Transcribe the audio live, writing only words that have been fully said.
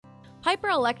Piper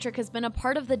Electric has been a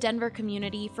part of the Denver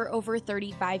community for over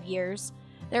 35 years.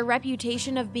 Their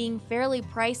reputation of being fairly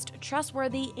priced,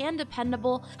 trustworthy, and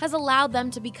dependable has allowed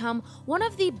them to become one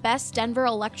of the best Denver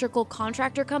electrical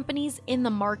contractor companies in the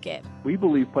market. We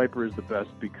believe Piper is the best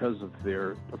because of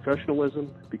their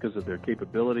professionalism, because of their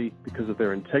capability, because of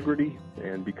their integrity,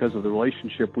 and because of the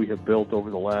relationship we have built over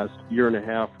the last year and a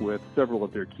half with several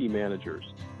of their key managers.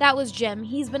 That was Jim.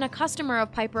 He's been a customer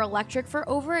of Piper Electric for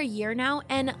over a year now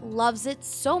and loves it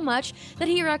so much that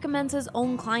he recommends his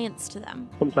own clients to them.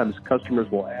 Sometimes customers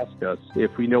will ask us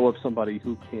if we know of somebody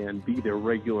who can be their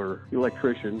regular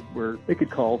electrician, where they could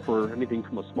call for anything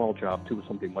from a small job to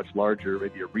something much larger,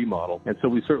 maybe a remodel. And so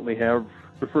we certainly have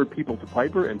referred people to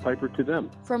Piper and Piper to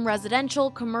them. From residential,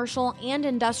 commercial, and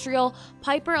industrial,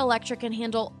 Piper Electric can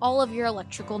handle all of your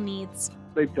electrical needs.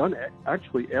 They've done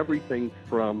actually everything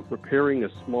from repairing a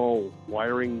small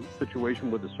wiring situation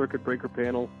with a circuit breaker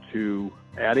panel to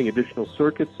adding additional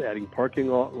circuits, adding parking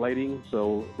lighting.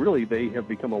 So really, they have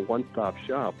become a one-stop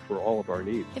shop for all of our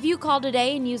needs. If you call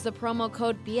today and use the promo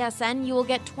code BSN, you will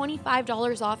get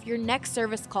 $25 off your next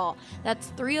service call.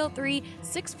 That's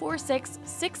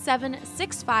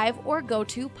 303-646-6765 or go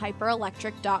to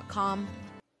piperelectric.com.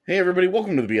 Hey everybody,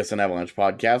 welcome to the BSN Avalanche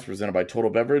podcast presented by Total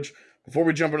Beverage. Before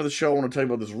we jump into the show, I want to tell you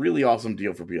about this really awesome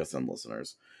deal for BSN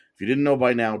listeners. If you didn't know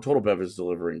by now, Total Beverage is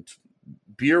delivering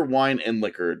beer, wine, and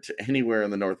liquor to anywhere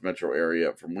in the North Metro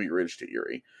area from Wheat Ridge to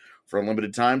Erie. For a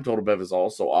limited time, Total Bev is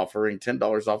also offering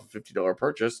 $10 off a $50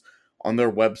 purchase on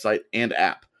their website and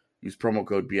app. Use promo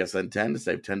code BSN10 to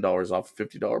save $10 off a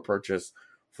 $50 purchase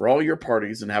for all your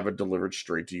parties and have it delivered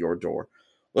straight to your door.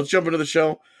 Let's jump into the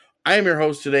show. I am your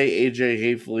host today, AJ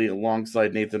Hafley,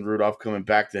 alongside Nathan Rudolph, coming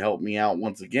back to help me out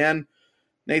once again.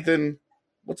 Nathan,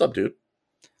 what's up, dude?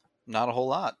 Not a whole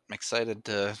lot. I'm excited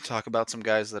to talk about some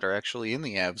guys that are actually in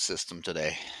the Avs system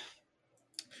today.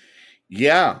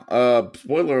 Yeah,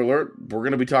 spoiler alert, we're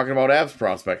going to be talking about Avs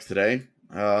prospects today.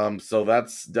 So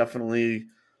that's definitely,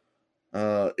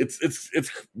 it's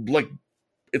like,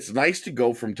 it's nice to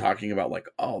go from talking about like,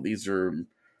 oh, these are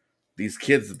these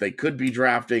kids that they could be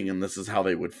drafting, and this is how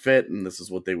they would fit, and this is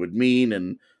what they would mean,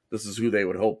 and this is who they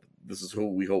would hope, this is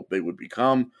who we hope they would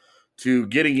become, to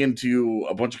getting into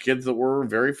a bunch of kids that we're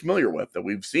very familiar with, that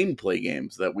we've seen play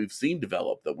games, that we've seen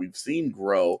develop, that we've seen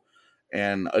grow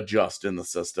and adjust in the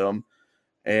system.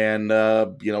 And,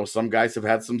 some guys have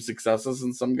had some successes,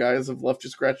 and some guys have left you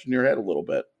scratching your head a little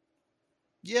bit.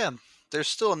 Yeah, there's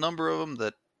still a number of them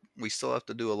that we still have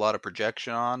to do a lot of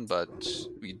projection on, but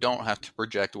we don't have to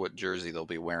project what jersey they'll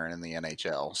be wearing in the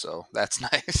NHL, so that's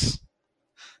nice.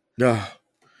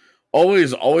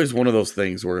 Always one of those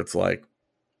things where it's like,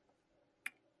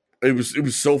 it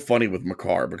was so funny with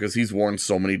Makar because he's worn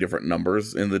so many different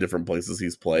numbers in the different places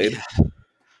he's played. Yeah.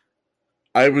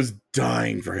 I was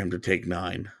dying for him to take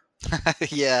 9.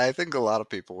 Yeah, I think a lot of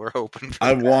people were hoping for that.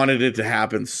 I wanted it to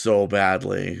happen so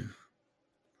badly.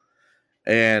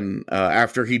 And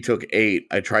after he took 8,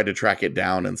 I tried to track it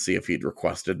down and see if he'd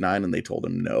requested 9, and they told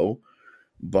him no.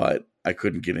 But I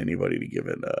couldn't get anybody to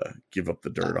give up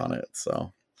the dirt on it.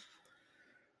 So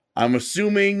I'm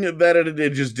assuming that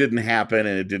it just didn't happen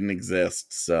and it didn't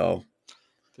exist. So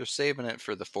they're saving it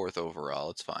for the 4th overall.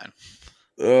 It's fine.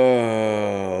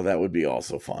 Oh, that would be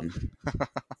also fun.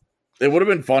 It would have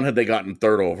been fun had they gotten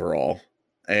 3rd overall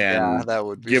and that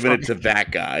would be given fun. it to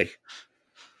that guy.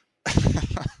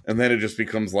 And then it just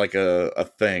becomes like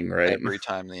a thing, right? Every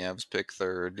time the Avs pick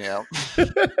 3rd, yeah.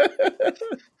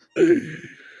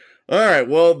 All right,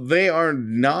 well, they are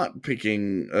not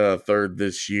picking 3rd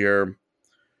this year.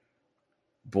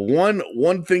 But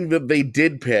one thing that they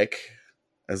did pick,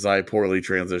 as I poorly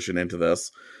transition into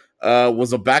this,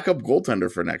 was a backup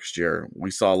goaltender for next year.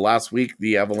 We saw last week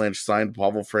the Avalanche signed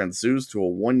Pavel Francouz to a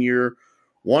 1-year,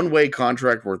 one-way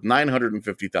contract worth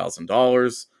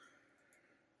 $950,000.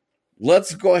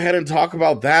 Let's go ahead and talk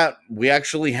about that. We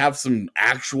actually have some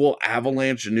actual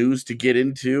Avalanche news to get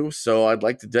into, so I'd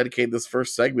like to dedicate this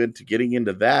first segment to getting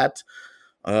into that.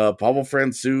 Pavel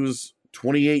Francouz,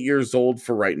 28 years old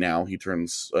for right now. He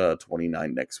turns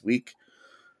 29 next week.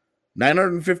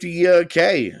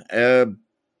 $950K.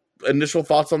 Initial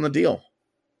thoughts on the deal?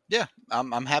 Yeah,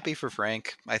 I'm happy for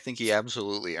Frank. I think he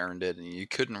absolutely earned it, and you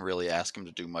couldn't really ask him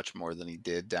to do much more than he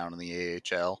did down in the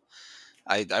AHL.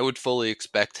 I would fully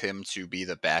expect him to be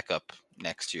the backup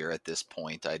next year at this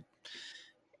point.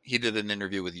 He did an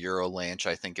interview with Eurolanche,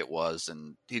 I think it was,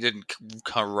 and he didn't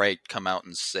come out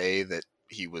and say that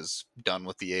he was done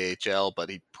with the AHL, but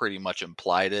he pretty much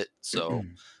implied it. So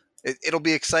it'll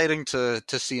be exciting to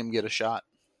see him get a shot.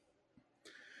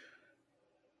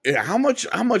 How much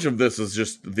of this is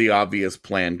just the obvious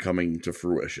plan coming to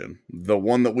fruition? The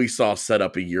one that we saw set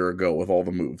up a year ago with all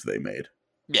the moves they made.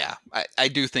 Yeah, I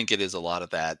do think it is a lot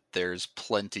of that. There's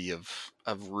plenty of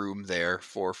room there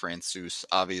for Francouz.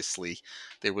 Obviously,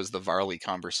 there was the Varley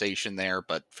conversation there,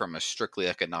 but from a strictly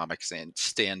economic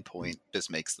standpoint, this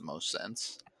makes the most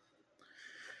sense.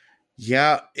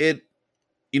 Yeah, a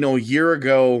year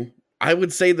ago, I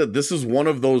would say that this is one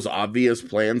of those obvious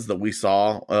plans that we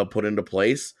saw put into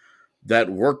place that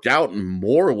worked out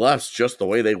more or less just the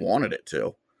way they wanted it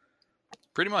to.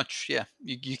 Pretty much, yeah.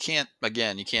 You can't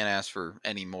ask for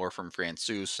any more from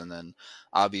Francouz, and then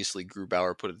obviously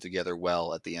Grubauer put it together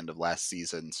well at the end of last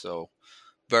season. So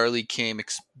Varley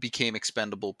became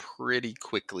expendable pretty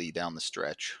quickly down the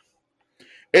stretch.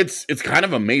 It's kind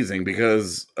of amazing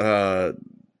because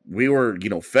we were,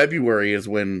 February is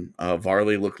when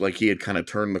Varley looked like he had kind of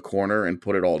turned the corner and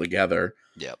put it all together.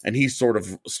 Yep. And he sort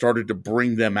of started to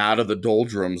bring them out of the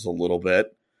doldrums a little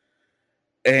bit.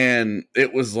 And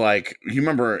it was like, you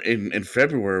remember in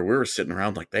February, we were sitting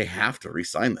around like, they have to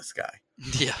re-sign this guy.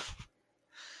 Yeah.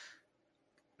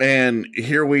 And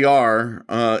here we are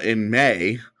in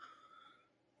May.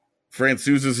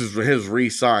 Francouz has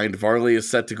re-signed. Varley is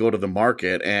set to go to the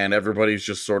market. And everybody's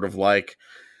just sort of like,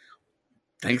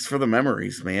 thanks for the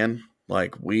memories, man.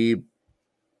 Like most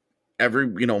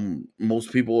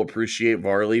people appreciate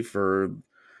Varley for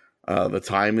the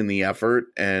time and the effort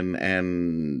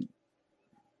and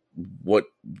what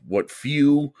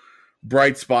few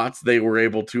bright spots they were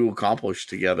able to accomplish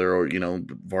together, or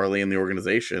Varley and the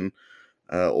organization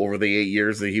over the 8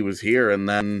 years that he was here. And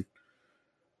then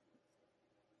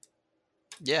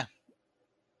yeah,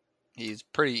 he's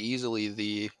pretty easily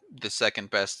the second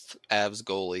best Avs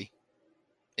goalie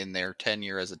in their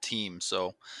tenure as a team.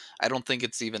 So I don't think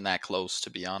it's even that close, to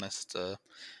be honest.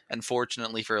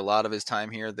 Unfortunately, for a lot of his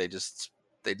time here, they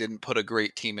didn't put a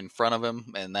great team in front of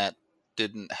him, and that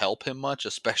didn't help him much,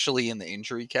 especially in the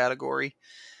injury category.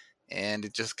 And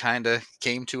it just kind of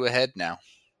came to a head now.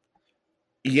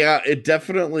 Yeah, it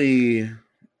definitely.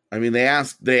 I mean, they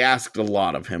asked a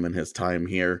lot of him in his time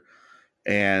here,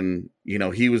 and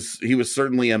he was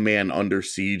certainly a man under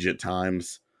siege at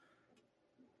times.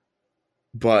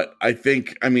 But I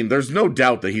think, there's no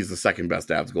doubt that he's the second best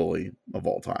Avs goalie of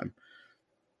all time.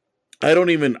 I don't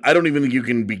even think you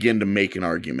can begin to make an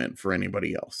argument for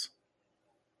anybody else.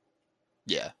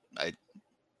 Yeah,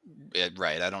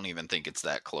 right. I don't even think it's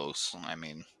that close. I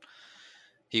mean,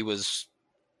 he was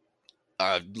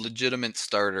a legitimate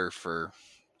starter for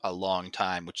a long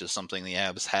time, which is something the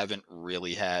Avs haven't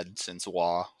really had since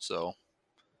Waugh. So,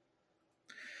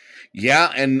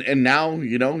 yeah, and now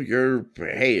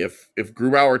if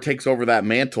Grubauer takes over that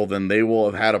mantle, then they will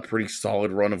have had a pretty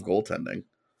solid run of goaltending.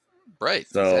 Right.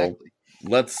 So exactly.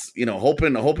 Let's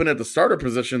hoping at the starter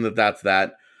position that's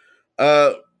that.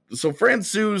 So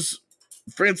Francouz's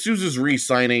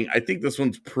re-signing, I think this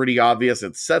one's pretty obvious.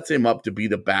 It sets him up to be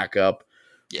the backup.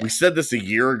 Yeah. We said this a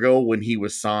year ago when he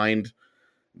was signed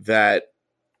that,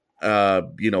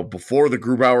 before the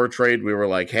Grubauer trade, we were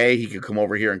like, hey, he could come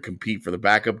over here and compete for the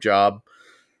backup job.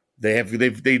 They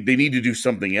need to do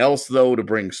something else, though, to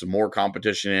bring some more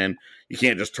competition in. You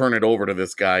can't just turn it over to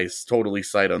this guy. It's totally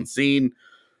sight unseen.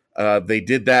 They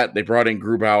did that. They brought in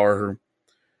Grubauer.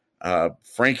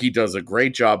 Frankie does a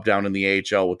great job down in the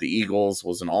AHL with the Eagles,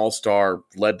 was an all-star,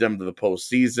 led them to the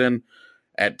postseason,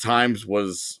 at times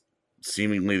was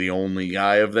seemingly the only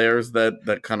guy of theirs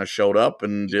that kind of showed up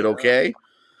and did okay.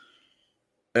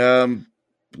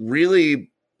 Really,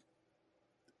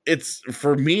 it's,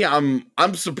 for me, I'm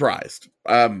surprised.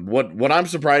 What I'm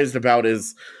surprised about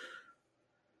is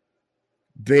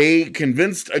they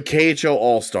convinced a KHL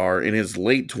All-Star in his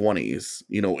late 20s,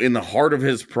 in the heart of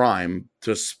his prime,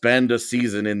 to spend a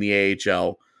season in the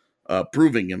AHL,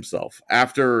 proving himself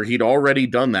after he'd already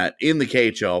done that in the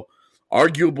KHL,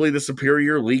 arguably the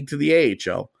superior league to the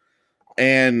AHL.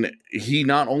 And he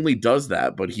not only does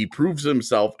that, but he proves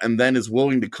himself and then is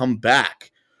willing to come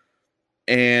back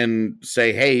and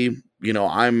say, hey,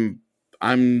 I'm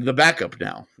the backup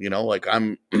now.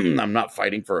 I'm I'm not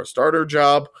fighting for a starter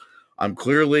job. I'm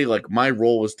clearly, my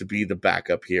role is to be the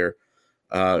backup here.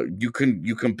 You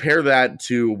compare that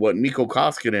to what Mikko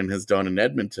Koskinen has done in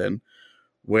Edmonton,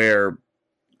 where,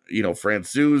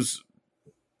 Francouz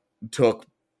took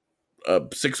a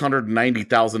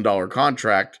 $690,000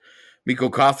 contract. Mikko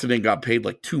Koskinen got paid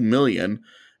 $2 million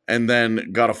and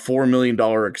then got a $4 million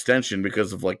extension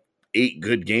because of 8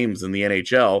 good games in the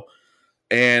NHL.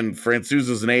 And Francouz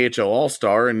is an AHL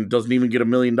All-Star and doesn't even get $1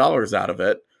 million out of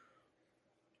it.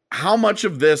 How much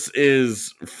of this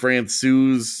is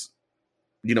Francouz,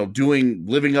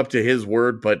 living up to his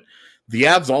word, but the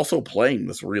Avs also playing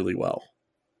this really well.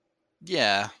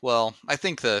 Yeah, well, I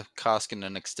think the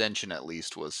Koskinen extension at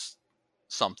least was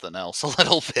something else a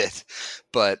little bit,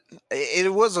 but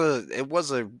it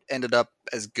was ended up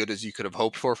as good as you could have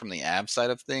hoped for from the Avs side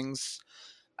of things.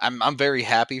 I'm very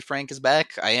happy Frank is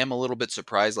back. I am a little bit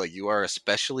surprised like you are,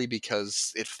 especially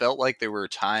because it felt like there were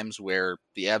times where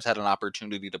the Avs had an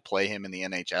opportunity to play him in the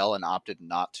NHL and opted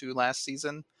not to last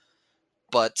season.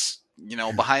 But,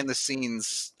 behind the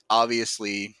scenes,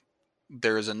 obviously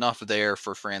there is enough there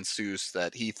for Francouz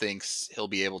that he thinks he'll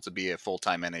be able to be a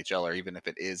full-time NHLer, even if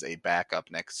it is a backup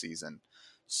next season.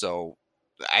 So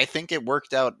I think it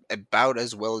worked out about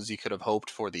as well as you could have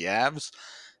hoped for the Avs.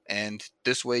 And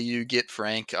this way you get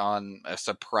Frank on a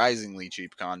surprisingly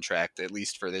cheap contract, at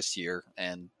least for this year,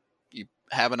 and you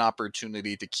have an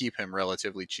opportunity to keep him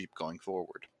relatively cheap going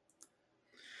forward.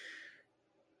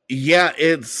 Yeah,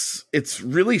 it's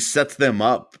really sets them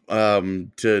up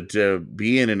to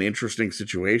be in an interesting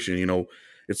situation.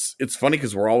 It's funny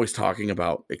because we're always talking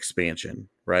about expansion,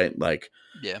 right? Like,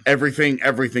 yeah, everything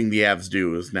the Avs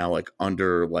do is now like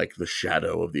under like the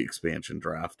shadow of the expansion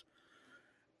draft,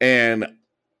 and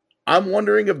I'm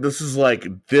wondering if this is like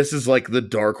the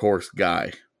dark horse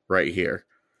guy right here.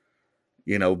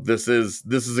 This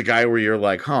is a guy where you're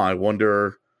like, I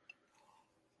wonder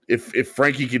if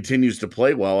Frankie continues to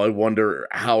play well, I wonder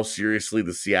how seriously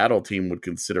the Seattle team would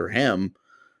consider him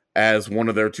as one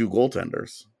of their two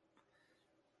goaltenders.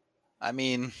 I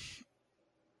mean,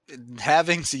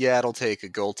 having Seattle take a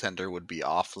goaltender would be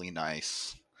awfully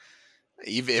nice.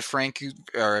 Even if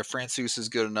Francouz is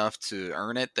good enough to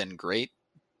earn it, then great.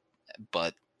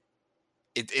 But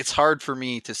it's hard for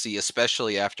me to see,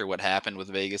 especially after what happened with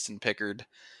Vegas and Pickard.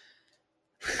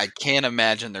 I can't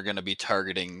imagine they're going to be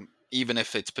targeting, even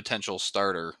if it's potential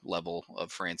starter level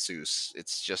of Francouz.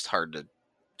 It's just hard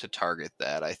to target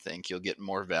that. I think you'll get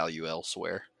more value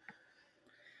elsewhere.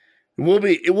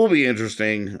 It will be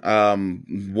interesting.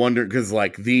 Wonder because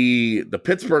like the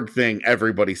Pittsburgh thing,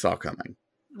 everybody saw coming.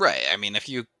 Right. I mean, if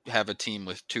you have a team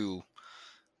with two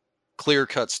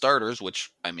clear-cut starters, which,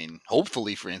 I mean,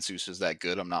 hopefully Francouz is that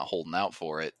good. I'm not holding out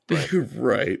for it. But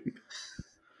right.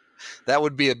 That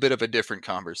would be a bit of a different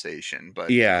conversation. But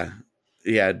yeah,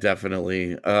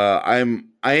 definitely. I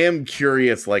am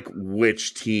curious, like,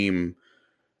 which team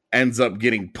ends up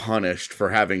getting punished for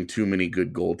having too many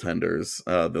good goaltenders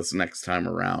this next time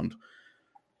around,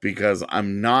 because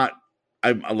I'm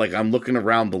looking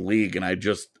around the league and I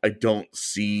don't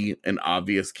see an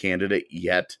obvious candidate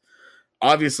yet.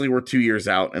 Obviously we're 2 years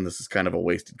out and this is kind of a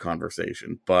wasted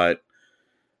conversation, but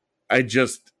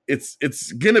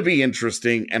it's going to be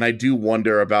interesting. And I do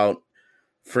wonder about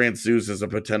Francouz as a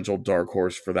potential dark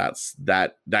horse for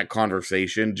that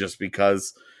conversation, just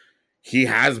because he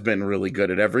has been really good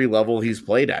at every level he's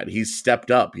played at. He's stepped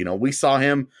up. We saw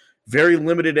him very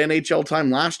limited NHL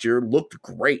time last year, looked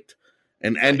great,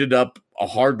 and ended up a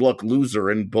hard luck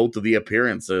loser in both of the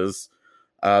appearances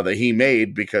that he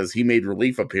made, because he made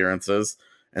relief appearances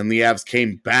and the Avs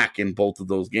came back in both of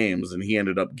those games and he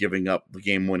ended up giving up the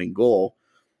game winning goal.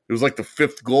 It was like the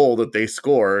fifth goal that they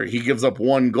score. He gives up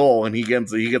one goal and he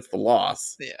gets the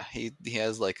loss. Yeah, he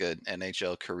has like an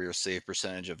NHL career save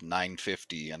percentage of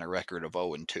 .950 and a record of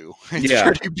 0-2. It's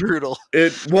pretty brutal.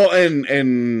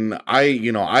 And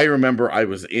I remember I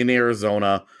was in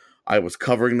Arizona. I was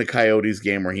covering the Coyotes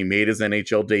game where he made his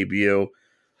NHL debut.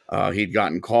 He'd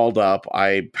gotten called up.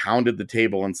 I pounded the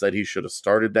table and said he should have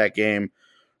started that game.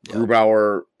 Yep.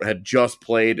 Grubauer had just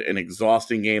played an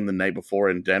exhausting game the night before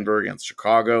in Denver against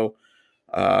Chicago.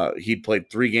 He'd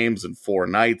played 3 games in 4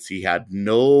 nights. He had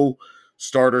no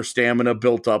starter stamina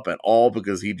built up at all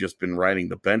because he'd just been riding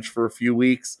the bench for a few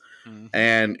weeks. Mm-hmm.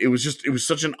 And it was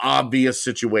such an obvious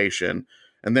situation.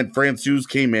 And then Francouz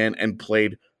came in and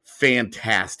played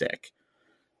fantastic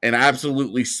and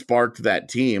absolutely sparked that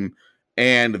team.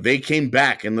 And they came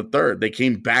back in the third. They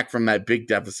came back from that big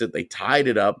deficit. They tied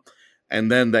it up. And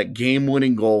then that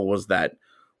game-winning goal was that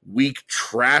weak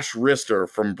trash wrister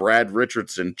from Brad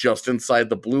Richardson just inside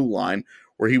the blue line,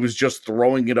 where he was just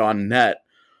throwing it on net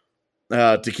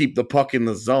to keep the puck in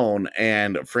the zone,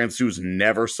 and Francouz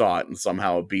never saw it, and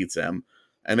somehow it beats him.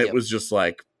 And it was just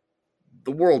like,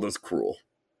 the world is cruel.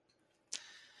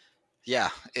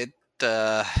 Yeah, it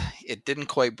didn't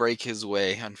quite break his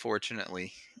way,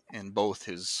 unfortunately, in both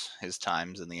his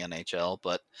times in the NHL,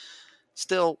 but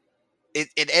still,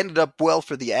 it ended up well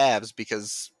for the Avs,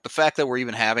 because the fact that we're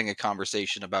even having a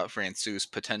conversation about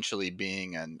Francouz potentially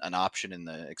being an option in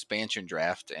the expansion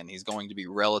draft, and he's going to be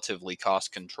relatively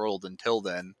cost controlled until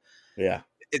then. Yeah,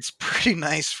 it's pretty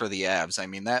nice for the Avs. I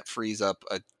mean, that frees up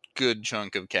a good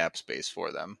chunk of cap space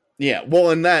for them. Yeah, well,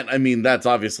 and that's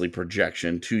obviously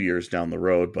projection 2 years down the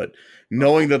road, but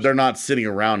knowing that they're not sitting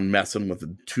around messing with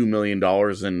 $2 million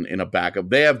in a backup,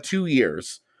 they have 2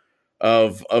 years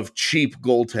of cheap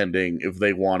goaltending if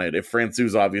they want it. If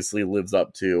Francouz obviously lives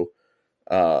up to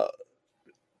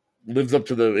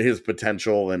his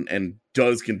potential and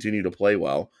does continue to play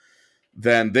well,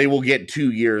 then they will get 2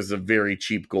 years of very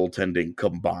cheap goaltending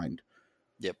combined.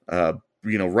 Yep.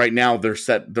 Right now they're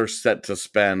set to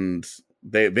spend.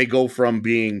 They go from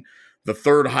being the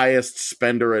third highest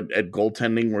spender at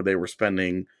goaltending, where they were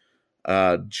spending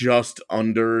just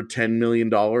under $10 million,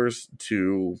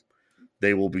 to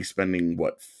they will be spending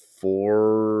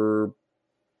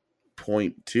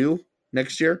 4.2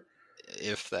 next year,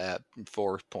 if that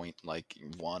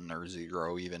 4.1 or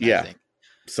 0 even. Yeah. I think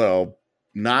so.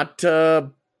 Not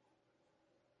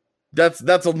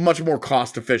that's a much more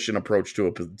cost efficient approach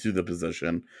to the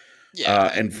position.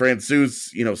 Yeah, and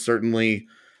Francouz, certainly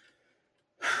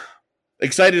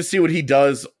excited to see what he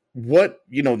does. Now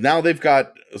they now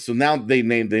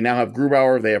have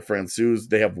Grubauer, they have Francouz,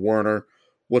 they have Werner.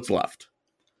 What's left?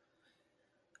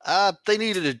 They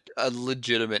needed a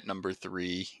legitimate number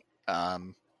 3. I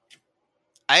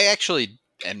actually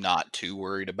am not too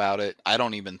worried about it. I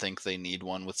don't even think they need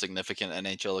one with significant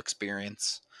NHL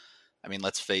experience. I mean,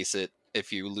 let's face it,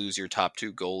 if you lose your top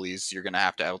 2 goalies, you're going to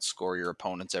have to outscore your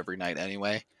opponents every night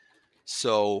anyway.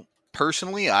 So,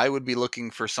 personally, I would be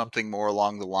looking for something more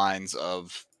along the lines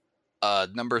of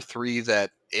number 3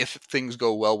 that, if things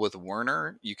go well with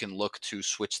Werner, you can look to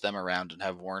switch them around and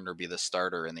have Werner be the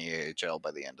starter in the AHL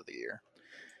by the end of the year.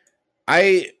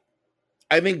 I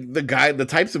think the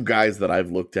types of guys that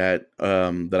I've looked at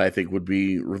that I think would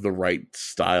be the right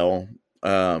style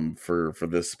for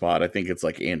this spot, I think it's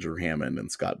like Andrew Hammond and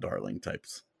Scott Darling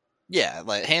types. Yeah,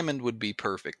 like Hammond would be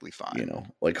perfectly fine.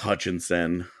 Like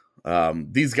Hutchinson.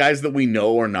 These guys that we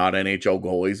know are not NHL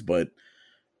goalies, but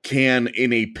can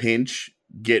in a pinch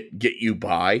get you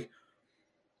by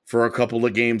for a couple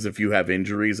of games if you have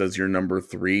injuries as your number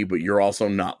 3, but you're also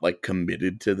not like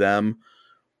committed to them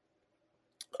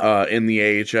in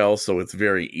the AHL, so it's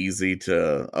very easy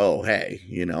to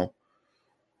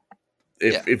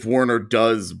if Werner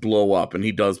does blow up and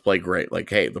he does play great, like,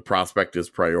 hey, the prospect is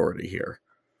priority here.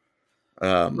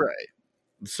 Right.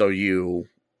 So you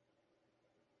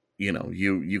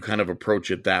kind of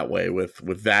approach it that way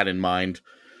with that in mind.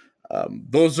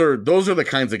 Those are the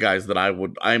kinds of guys that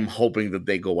I'm hoping that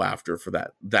they go after for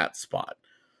that spot.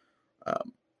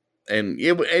 And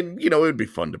it would be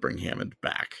fun to bring Hammond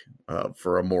back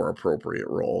for a more appropriate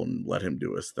role and let him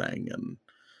do his thing. And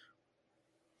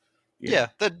yeah,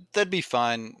 that'd be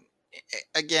fine.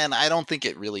 Again, I don't think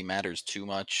it really matters too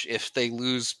much. If they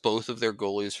lose both of their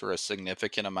goalies for a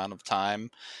significant amount of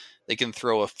time, they can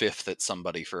throw a 5th at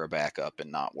somebody for a backup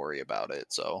and not worry about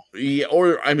it. So yeah,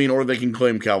 or they can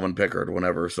claim Calvin Pickard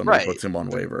whenever somebody puts him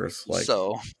on waivers.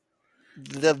 So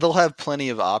they'll have plenty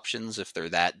of options if they're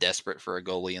that desperate for a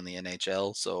goalie in the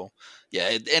NHL. So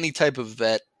yeah, any type of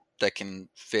vet that can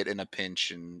fit in a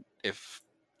pinch, and if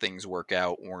things work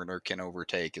out, Werner can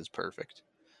overtake, is perfect.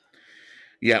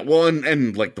 Yeah, well,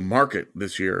 and like the market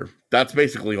this year, that's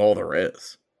basically all there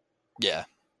is. Yeah.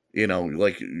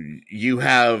 Like you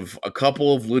have a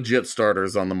couple of legit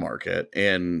starters on the market,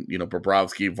 and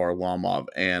Bobrovsky, Varlamov,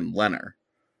 and Leonard.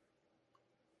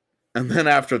 And then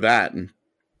after that,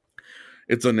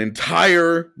 it's an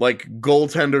entire like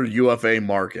goaltender UFA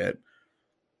market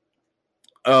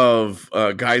of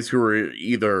guys who are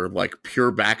either like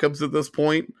pure backups at this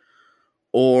point,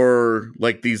 or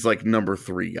like these like number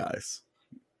 3 guys.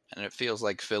 And it feels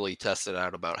like Philly tested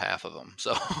out about half of them.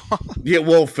 So yeah,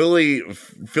 well, Philly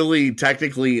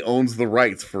technically owns the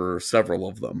rights for several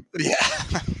of them. Yeah.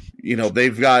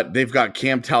 They've got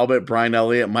Cam Talbot, Brian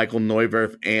Elliott, Michael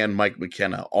Neuwirth, and Mike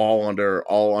McKenna all under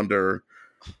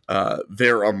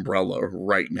their umbrella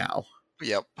right now.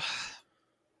 Yep.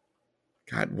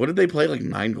 God, what did they play, like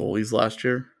 9 goalies last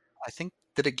year? I think,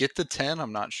 did it get to 10?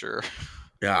 I'm not sure.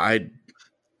 Yeah,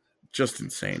 just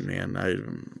insane, man.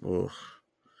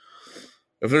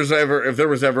 If there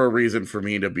was ever a reason for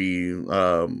me to be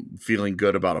feeling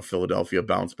good about a Philadelphia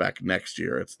bounce back next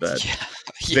year, it's that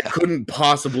they couldn't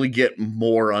possibly get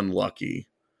more unlucky.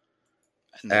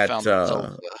 And they found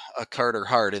themselves a Carter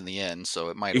Hart in the end, so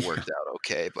it might have worked out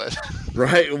okay. But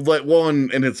right, well,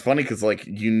 and it's funny because like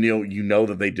you know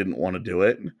that they didn't want to do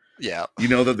it. Yeah,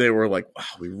 that they were like, wow,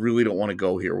 we really don't want to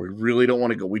go here. We really don't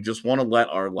want to go. We just want to let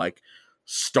our like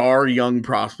star young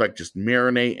prospect just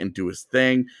marinate and do his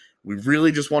thing. We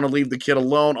really just want to leave the kid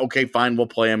alone. Okay, fine, we'll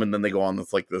play him. And then they go on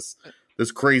this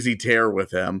crazy tear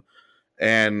with him.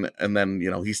 And then,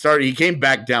 he came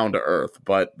back down to earth,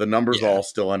 but the numbers all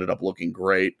still ended up looking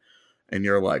great. And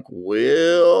you're like,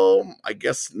 well, I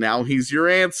guess now he's your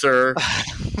answer.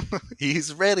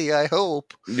 He's ready, I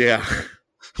hope. Yeah.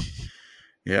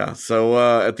 Yeah.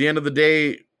 So at the end of the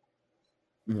day,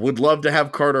 would love to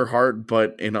have Carter Hart,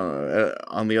 but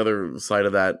on the other side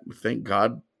of that, thank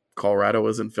God Colorado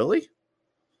isn't Philly.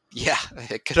 Yeah,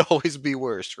 it could always be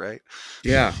worse, right?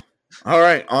 Yeah. All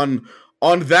right.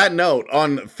 On that note,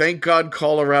 thank God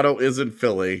Colorado isn't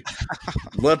Philly.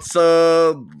 let's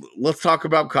talk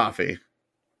about coffee.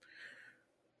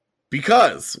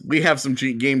 Because we have some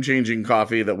game-changing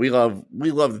coffee that we love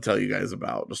to tell you guys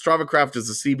about. Strava Craft is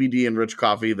a CBD-enriched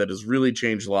coffee that has really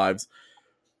changed lives.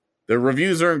 Their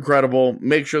reviews are incredible.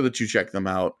 Make sure that you check them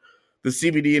out. The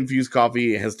CBD-infused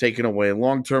coffee has taken away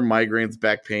long-term migraines,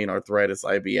 back pain, arthritis,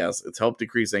 IBS. It's helped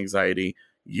decrease anxiety,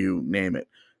 you name it.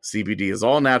 CBD is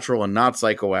all natural and not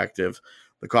psychoactive.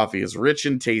 The coffee is rich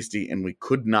and tasty, and we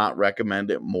could not recommend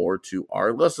it more to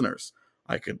our listeners.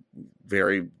 I could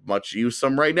very much use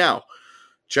some right now.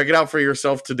 Check it out for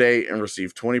yourself today and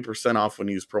receive 20% off when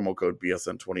you use promo code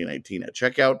BSN2019 at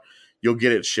checkout. You'll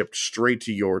get it shipped straight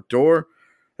to your door.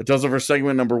 That does it for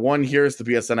segment number 1. Here's the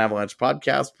BSN Avalanche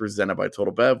podcast presented by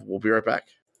Total Bev. We'll be right back.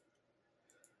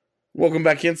 Welcome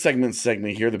back in segment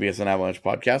here, the BSN Avalanche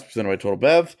podcast presented by Total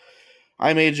Bev.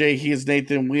 I'm AJ, he is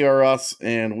Nathan, we are us,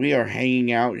 and we are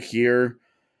hanging out here.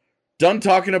 Done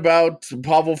talking about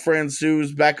Pavel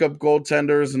Francouz, backup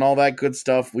goaltenders, and all that good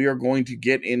stuff. We are going to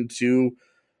get into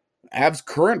Avs'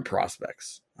 current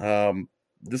prospects.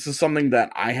 This is something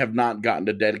that I have not gotten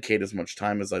to dedicate as much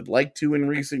time as I'd like to in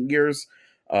recent years.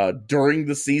 During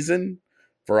the season,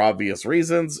 for obvious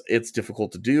reasons, it's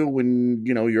difficult to do when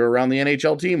you're around the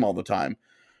NHL team all the time.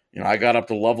 I got up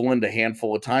to Loveland a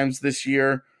handful of times this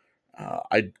year.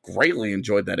 I greatly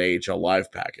enjoyed that AHL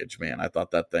Live package, man. I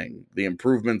thought the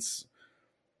improvements,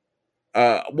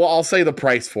 I'll say the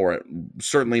price for it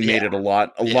certainly made it a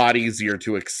lot easier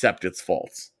to accept its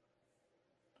faults.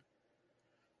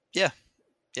 Yeah,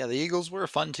 the Eagles were a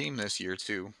fun team this year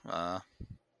too.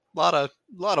 Lot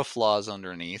of flaws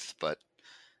underneath, but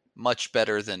much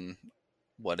better than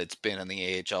what it's been in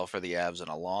the AHL for the Avs in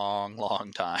a long,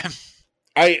 long time.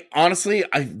 I honestly,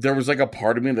 there was like a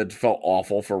part of me that felt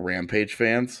awful for Rampage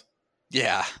fans.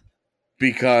 Yeah.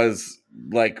 Because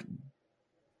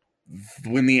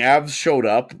when the Avs showed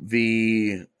up,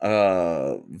 the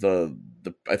I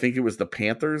think it was the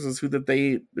Panthers is who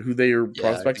their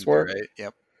prospects were. Right.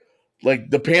 Yep. Like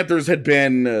the Panthers had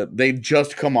been, they'd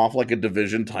just come off like a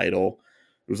division title.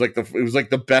 It was like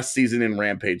the best season in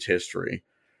Rampage history.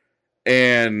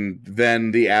 And then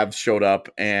the Avs showed up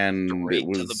and Straight it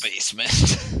was to the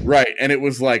basement. Right. And it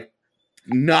was like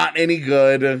not any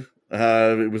good.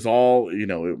 It was all,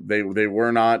 they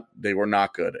were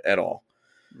not good at all.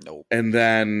 Nope. And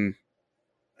then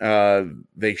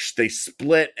they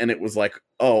split, and it was like,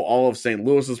 oh, all of St.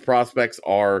 Louis's prospects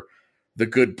are the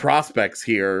good prospects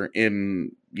here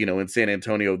in San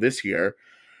Antonio this year.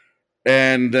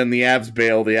 And then the Avs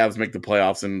bail, the Avs make the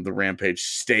playoffs, and the Rampage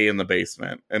stay in the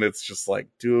basement. And it's just like,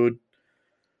 dude,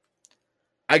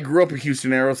 I grew up a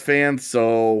Houston Aeros fan,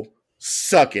 so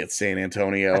suck it, San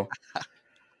Antonio.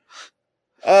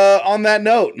 On that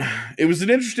note, it was an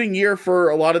interesting year for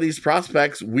a lot of these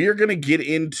prospects. We're going to get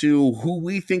into who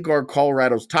we think are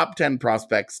Colorado's top 10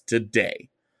 prospects today.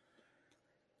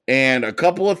 And a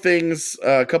couple of things,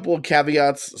 a couple of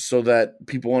caveats so that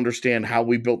people understand how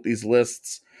we built these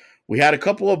lists. We had a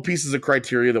couple of pieces of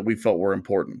criteria that we felt were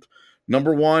important.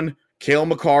 Number 1, Cale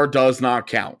Makar does not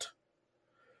count.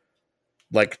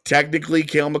 Like, technically,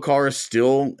 Cale Makar is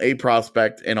still a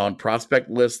prospect, and on prospect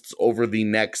lists over the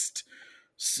next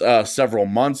several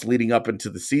months leading up into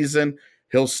the season,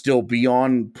 he'll still be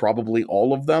on probably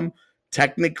all of them.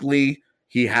 Technically,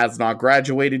 he has not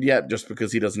graduated yet just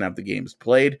because he doesn't have the games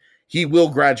played. He will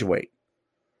graduate.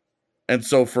 And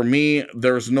so for me,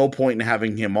 there's no point in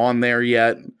having him on there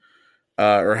yet,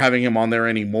 or having him on there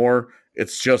anymore.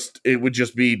 It would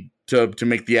just be to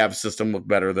make the Avs system look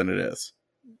better than it is.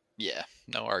 Yeah,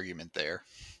 no argument there.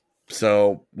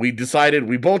 So we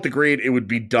both agreed it would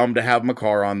be dumb to have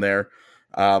Makar on there.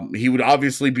 He would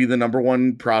obviously be the number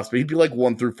 1 prospect. He'd be like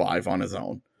 1 through 5 on his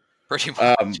own. Pretty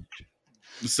much.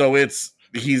 So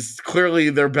he's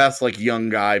clearly their best young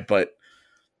guy, but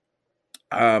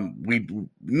we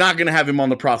not going to have him on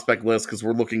the prospect list because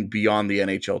we're looking beyond the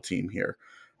NHL team here.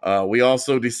 We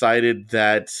also decided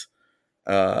that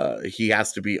he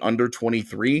has to be under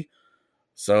 23.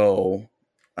 So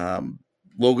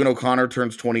Logan O'Connor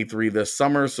turns 23 this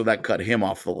summer, so that cut him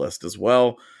off the list as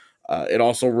well. It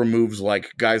also removes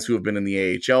like guys who have been in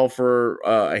the AHL for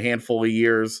a handful of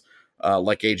years,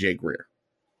 like AJ Greer.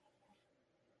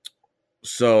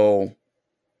 So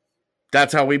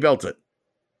that's how we built it.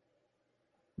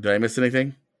 Did I miss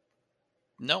anything?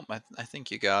 Nope, I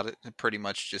think you got it. Pretty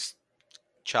much just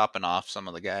chopping off some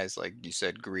of the guys, like you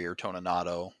said, Greer,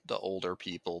 Toninato, the older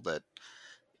people that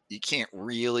you can't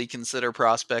really consider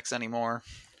prospects anymore.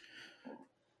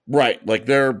 Right. Like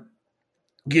they're,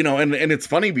 and it's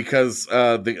funny because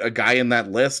a guy in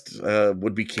that list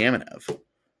would be Kamenev.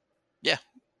 Yeah.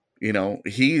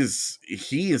 He's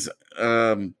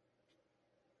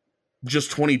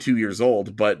just 22 years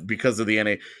old, but because of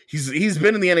the he's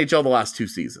been in the NHL the last 2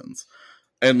 seasons.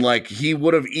 And like he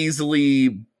would have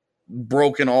easily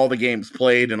broken all the games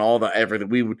played and all the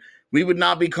everything. We would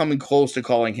not be coming close to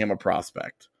calling him a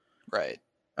prospect. Right.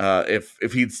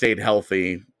 If he'd stayed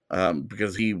healthy,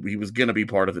 because he was gonna be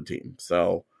part of the team.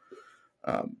 So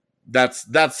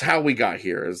that's how we got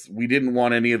here. Is we didn't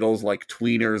want any of those like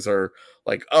tweeners or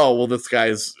like, oh well, this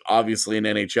guy's obviously an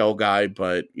NHL guy,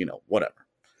 but whatever.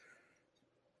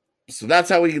 So that's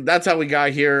how we got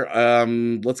here.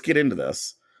 Let's get into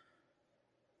this.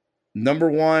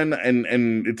 Number one,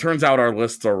 and it turns out our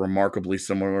lists are remarkably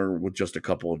similar with just a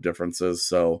couple of differences,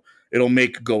 so it'll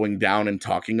make going down and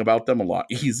talking about them a lot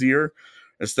easier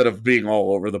instead of being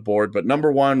all over the board. But number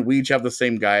one, we each have the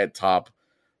same guy at top,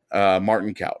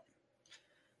 Martin Kaut.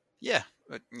 Yeah,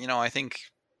 I think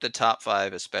the top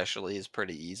 5 especially is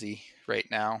pretty easy right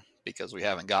now because we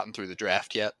haven't gotten through the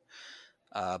draft yet.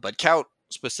 But Kaut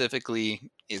specifically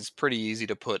is pretty easy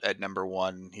to put at number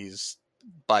 1. He's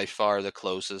by far the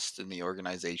closest in the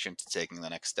organization to taking the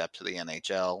next step to the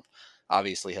NHL.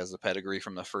 Obviously has the pedigree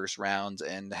from the first round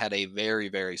and had a very,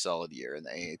 very solid year in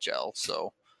the AHL.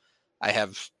 So I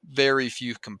have very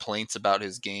few complaints about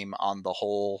his game on the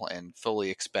whole and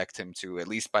fully expect him to, at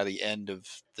least by the end of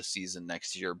the season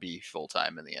next year, be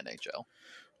full-time in the NHL.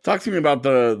 Talk to me about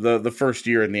the first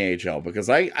year in the AHL, because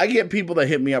I get people that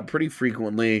hit me up pretty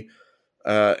frequently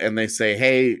and they say,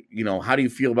 hey, how do you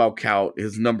feel about Kaut?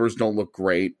 His numbers don't look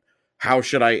great. How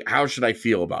should I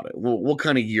feel about it? What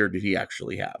kind of year did he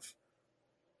actually have?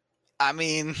 I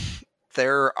mean,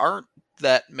 there aren't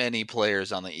that many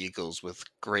players on the Eagles with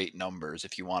great numbers,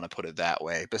 if you want to put it that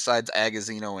way. Besides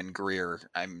Agazino and Greer,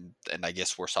 and I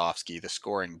guess Warsofsky, the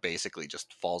scoring basically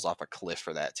just falls off a cliff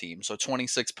for that team. So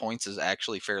 26 points is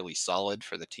actually fairly solid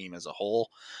for the team as a whole.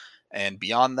 And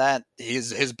beyond that,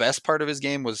 his best part of his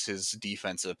game was his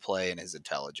defensive play and his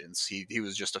intelligence. He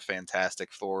was just a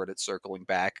fantastic forward at circling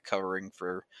back, covering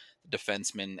for the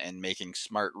defenseman and making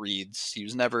smart reads. He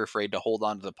was never afraid to hold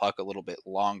on to the puck a little bit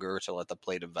longer to let the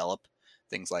play develop,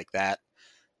 things like that.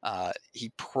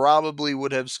 He probably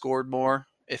would have scored more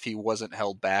if he wasn't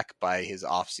held back by his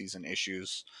off-season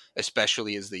issues,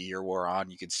 especially as the year wore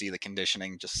on. You could see the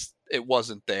conditioning just, it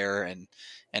wasn't there, and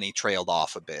he trailed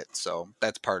off a bit. So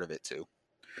that's part of it too.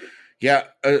 Yeah,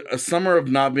 a summer of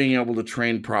not being able to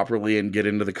train properly and get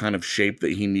into the kind of shape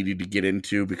that he needed to get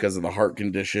into because of the heart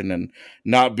condition and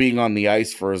not being on the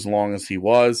ice for as long as he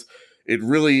was. It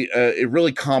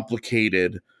really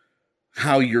complicated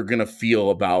how you're going to feel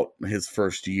about his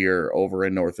first year over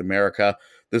in North America.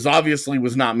 This obviously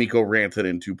was not Mikko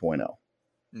Rantanen 2.0.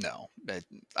 No,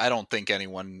 I don't think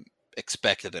anyone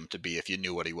expected him to be if you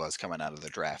knew what he was coming out of the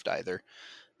draft either.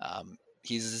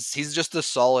 He's just a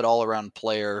solid all-around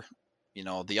player.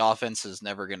 The offense is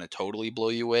never going to totally blow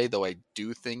you away, though I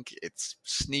do think it's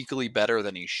sneakily better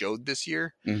than he showed this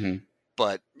year. Mm-hmm.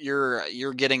 But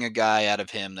you're getting a guy out of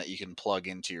him that you can plug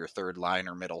into your third line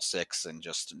or middle six and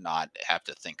just not have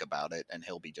to think about it, and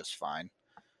he'll be just fine.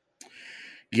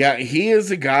 Yeah, he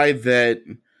is a guy that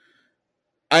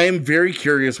I am very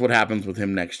curious what happens with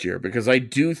him next year, because I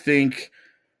do think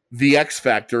the X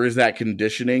factor is that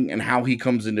conditioning and how he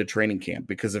comes into training camp.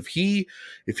 Because if he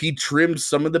trims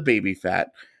some of the baby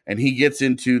fat and he gets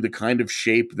into the kind of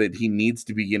shape that he needs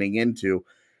to be getting into,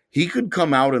 he could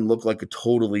come out and look like a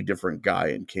totally different guy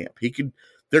in camp.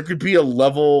 There could be a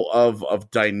level of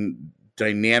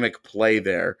dynamic play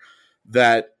there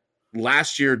that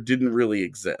last year didn't really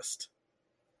exist.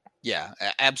 Yeah,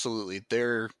 absolutely.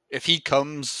 If he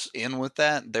comes in with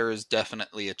that, there is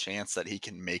definitely a chance that he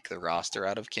can make the roster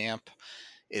out of camp.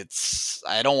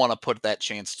 I don't want to put that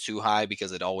chance too high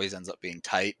because it always ends up being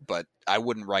tight, but I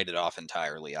wouldn't write it off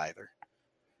entirely either.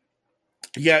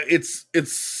 Yeah, it's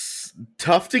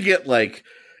tough to get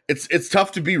it's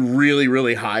tough to be really,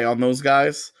 really high on those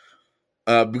guys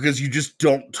because you just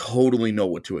don't totally know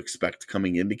what to expect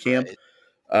coming into camp.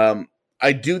 Right.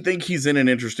 I do think he's in an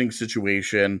interesting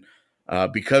situation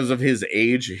because of his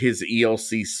age. His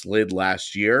ELC slid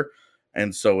last year,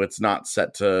 and so it's not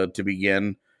set to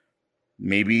begin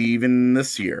maybe even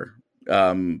this year.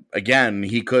 Again,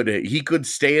 he could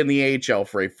stay in the AHL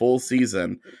for a full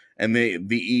season, and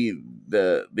the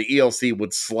ELC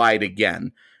would slide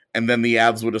again, and then the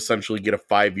Avs would essentially get a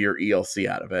 5-year ELC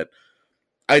out of it.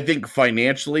 I think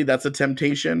financially that's a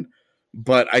temptation,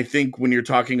 but I think when you're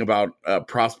talking about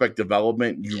prospect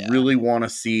development, you really want to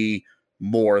see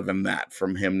more than that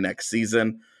from him next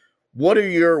season. What are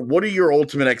your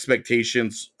ultimate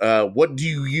expectations? What do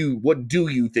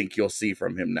you think you'll see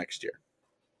from him next year?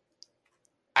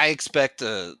 I expect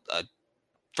a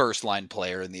first line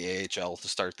player in the AHL to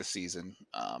start the season.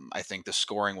 I think the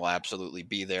scoring will absolutely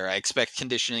be there. I expect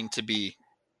conditioning to be,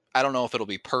 I don't know if it'll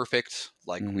be perfect,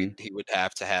 like he would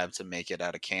have to make it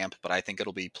out of camp, but I think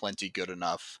it'll be plenty good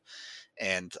enough.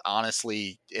 And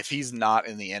honestly, if he's not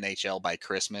in the NHL by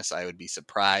Christmas, I would be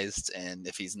surprised. And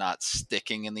if he's not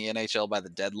sticking in the NHL by the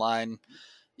deadline,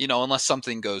 unless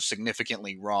something goes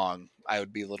significantly wrong, I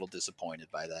would be a little disappointed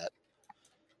by that.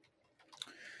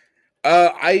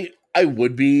 I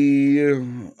would be,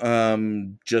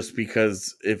 just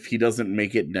because if he doesn't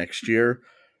make it next year,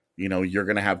 you're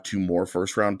going to have 2 more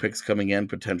first round picks coming in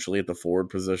potentially at the forward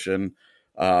position,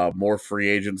 more free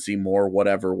agency, more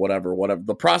whatever.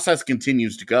 The process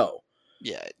continues to go.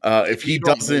 Yeah. If he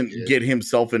doesn't get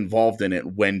himself involved in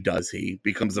it, when does he?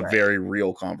 Becomes a very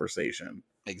real conversation.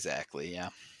 Exactly. Yeah.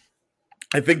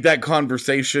 I think that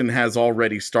conversation has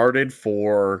already started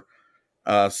for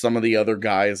some of the other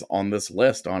guys on this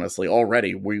list. Honestly,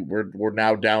 already we're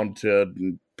now down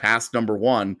to past number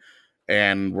 1,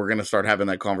 and we're going to start having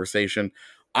that conversation.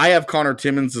 I have Connor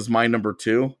Timmins as my number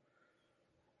 2.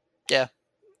 Yeah,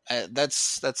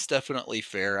 that's definitely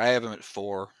fair. I have him at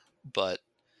 4, but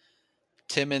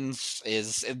Timmins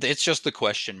it's just the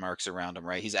question marks around him,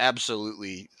 right? He's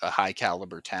absolutely a high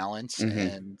caliber talent,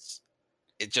 and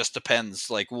it just depends.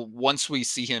 Like, once we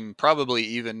see him, probably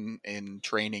even in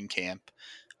training camp,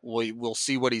 we'll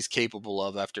see what he's capable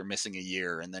of after missing a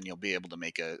year, and then you'll be able to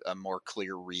make a more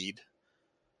clear read.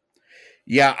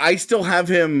 Yeah, I still have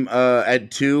him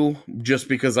at 2, just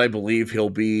because I believe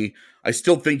I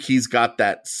still think he's got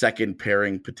that second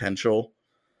pairing potential,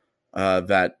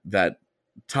 that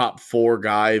top 4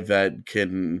 guy that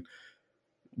can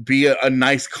be a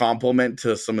nice complement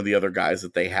to some of the other guys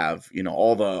that they have.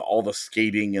 All the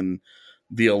skating and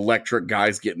the electric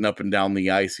guys getting up and down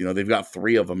the ice. They've got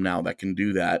 3 of them now that can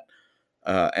do that.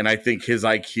 And I think his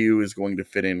IQ is going to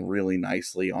fit in really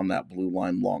nicely on that blue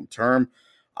line long term.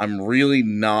 I'm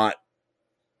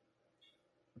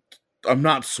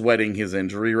not sweating his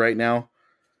injury right now.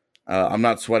 I'm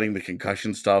not sweating the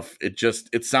concussion stuff.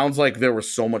 It sounds like there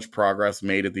was so much progress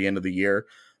made at the end of the year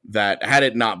that had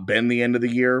it not been the end of the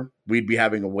year, we'd be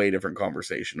having a way different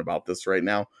conversation about this right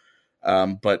now.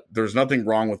 But there's nothing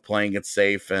wrong with playing it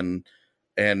safe, and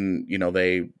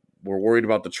they were worried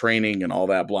about the training and all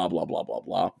that, blah, blah, blah, blah,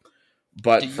 blah.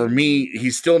 But for me,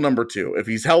 he's still number 2. If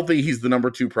he's healthy, he's the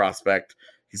number 2 prospect.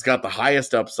 He's got the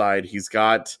highest upside. He's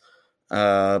got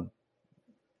the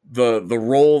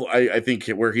role, I think,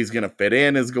 where he's going to fit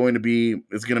in is going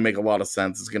to make a lot of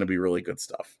sense. It's going to be really good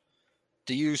stuff.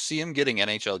 Do you see him getting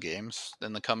NHL games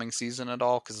in the coming season at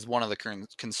all? Because one of the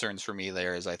concerns for me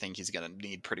there is I think he's going to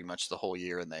need pretty much the whole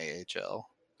year in the AHL.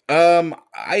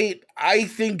 I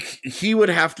think he would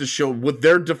have to show, with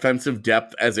their defensive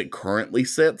depth as it currently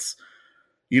sits,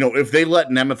 if they let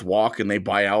Nemeth walk and they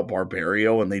buy out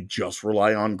Barberio and they just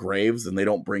rely on Graves and they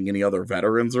don't bring any other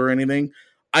veterans or anything,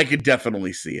 I could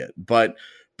definitely see it. But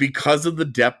because of the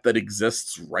depth that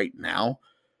exists right now,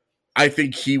 I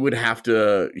think he would have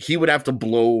to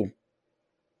blow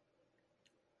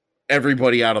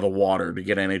everybody out of the water to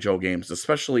get NHL games,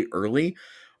 especially early.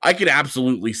 I could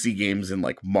absolutely see games in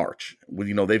like March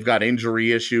when, they've got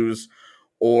injury issues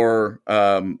or,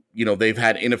 they've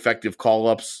had ineffective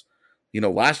call-ups.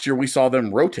 Last year we saw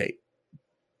them rotate.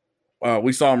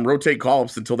 We saw them rotate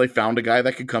call-ups until they found a guy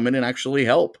that could come in and actually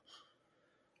help.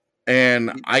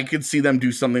 And I could see them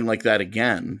do something like that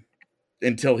again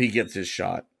until he gets his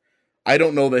shot. I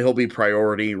don't know that he'll be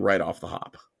priority right off the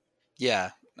hop. Yeah,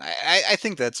 I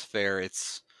think that's fair.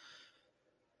 It's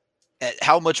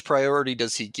how much priority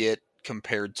does he get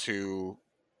compared to,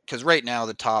 because right now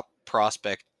the top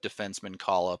prospect defenseman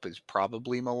call-up is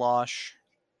probably Milosh.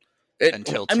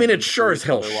 It sure as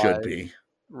hell should be.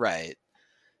 Right.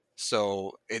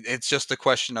 So it's just a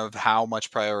question of how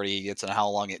much priority he gets and how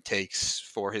long it takes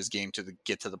for his game to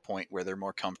get to the point where they're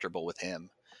more comfortable with him.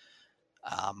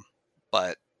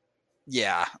 But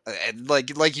yeah, like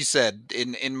you said,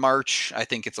 in March, I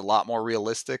think it's a lot more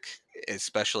realistic,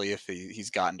 especially if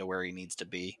he's gotten to where he needs to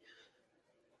be.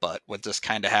 But we'll just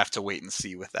kind of have to wait and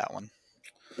see with that one.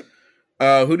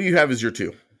 Who do you have as your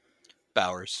 2?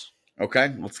 Bowers.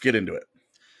 Okay, let's get into it.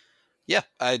 Yeah,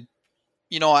 I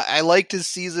liked his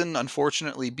season.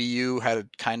 Unfortunately, BU had a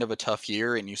kind of a tough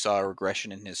year, and you saw a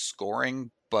regression in his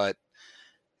scoring. But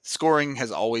scoring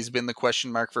has always been the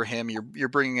question mark for him. You're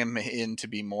bringing him in to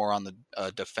be more on the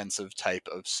defensive type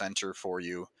of center for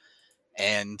you.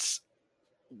 And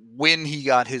when he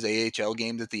got his AHL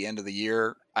games at the end of the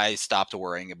year, I stopped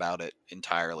worrying about it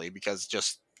entirely because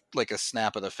just like a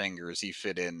snap of the fingers, he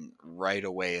fit in right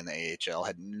away in the AHL,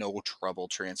 had no trouble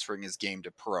transferring his game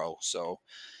to pro. So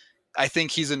I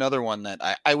think he's another one that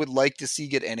I would like to see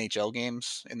get NHL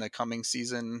games in the coming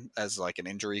season as like an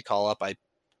injury call up. I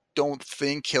don't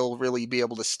think he'll really be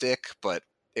able to stick, but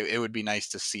it would be nice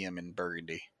to see him in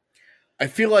Burgundy. I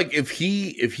feel like if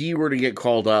he were to get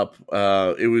called up,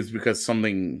 it was because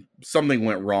something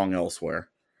went wrong elsewhere.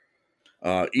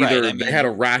 Either Right, they had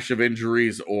a rash of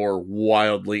injuries or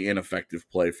wildly ineffective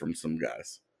play from some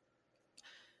guys.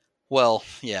 Well,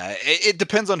 yeah, it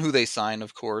depends on who they sign,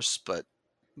 of course, but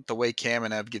the way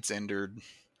Kamenev gets injured,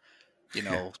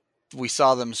 we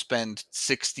saw them spend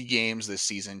 60 games this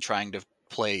season trying to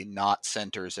play not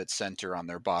centers at center on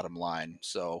their bottom line.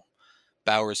 So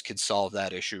Bowers could solve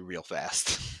that issue real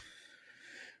fast.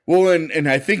 Well, and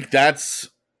I think that's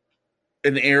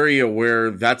an area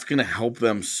where that's going to help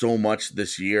them so much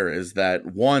this year is that,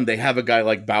 one, they have a guy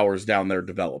like Bowers down there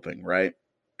developing, right?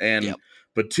 And Yep.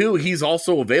 But 2, he's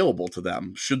also available to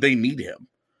them should they need him.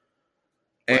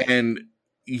 Right. And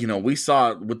we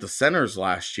saw it with the centers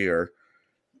last year.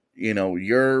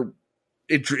 It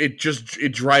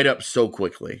dried up so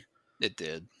quickly. It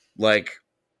did. Like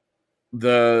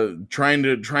the trying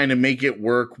to make it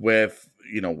work with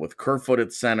Kerfoot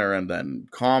at center and then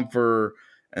Comfer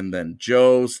and then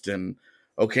Jost, and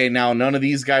okay, now none of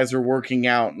these guys are working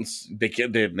out and they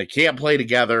can't play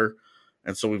together,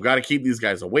 and so we've got to keep these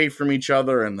guys away from each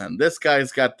other, and then this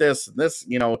guy's got this and this.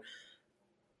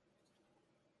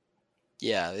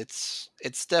 Yeah, it's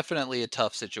definitely a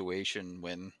tough situation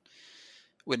when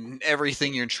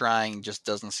everything you're trying just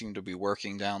doesn't seem to be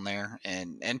working down there,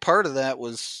 and part of that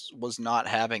was not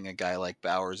having a guy like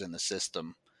Bowers in the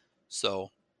system.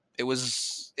 So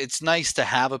it's nice to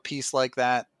have a piece like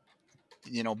that.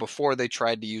 Before they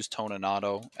tried to use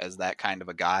Toninato as that kind of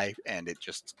a guy, and it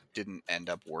just didn't end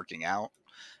up working out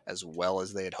as well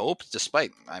as they had hoped,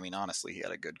 despite, honestly, he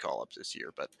had a good call-up this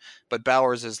year, but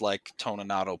Bowers is like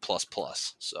Toninato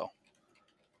plus, so.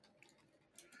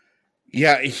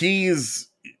 Yeah,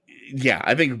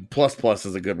 I think plus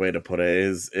is a good way to put it.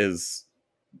 Is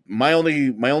my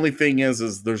only thing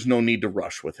is there's no need to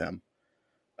rush with him.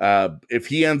 If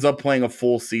he ends up playing a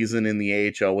full season in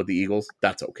the AHL with the Eagles,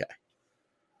 that's okay.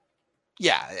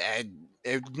 Yeah,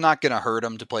 it's not going to hurt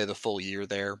him to play the full year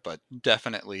there, but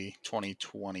definitely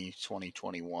 2020,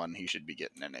 2021, he should be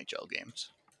getting NHL games.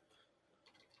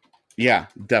 Yeah,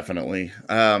 definitely.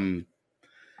 Number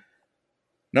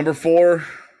 4,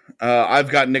 I've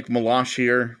got Nick Meloche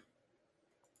here.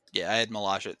 Yeah, I had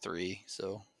Meloche at 3,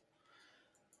 so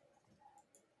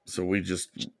we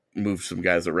just moved some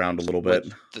guys around a little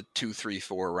bit. The 2, 3,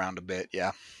 4 around a bit,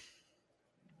 yeah.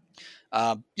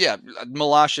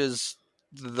 Meloche is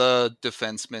the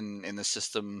defenseman in the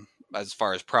system as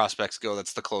far as prospects go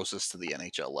that's the closest to the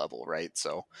NHL level, right?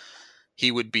 So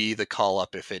he would be the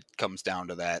call-up if it comes down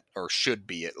to that, or should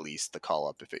be at least the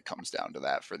call-up if it comes down to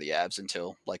that for the Avs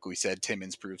until, like we said,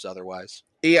 Timmins proves otherwise.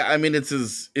 Yeah,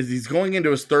 he's going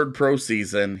into his 3rd pro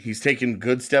season. He's taken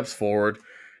good steps forward.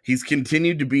 He's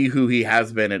continued to be who he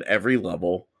has been at every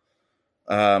level.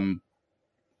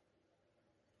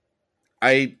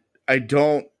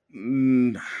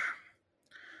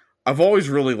 I've always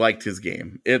really liked his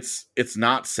game. It's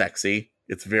not sexy.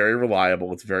 It's very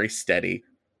reliable. It's very steady.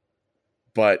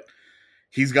 But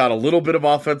he's got a little bit of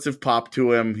offensive pop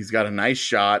to him. He's got a nice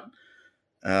shot.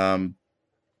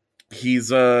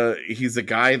 He's a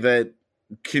guy that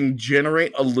can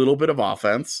generate a little bit of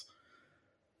offense,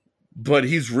 but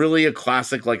he's really a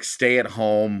classic, like, stay at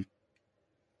home,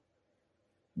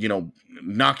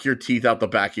 knock your teeth out the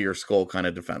back of your skull kind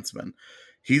of defenseman.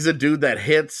 He's a dude that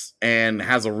hits and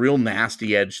has a real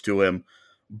nasty edge to him,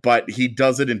 but he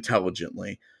does it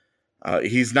intelligently.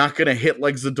 He's not going to hit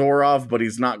like Zadorov, but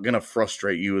he's not going to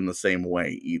frustrate you in the same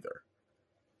way either.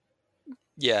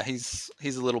 Yeah, he's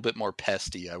a little bit more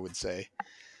pesty, I would say.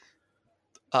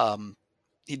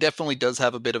 He definitely does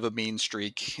have a bit of a mean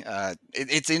streak.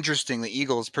 It's interesting. The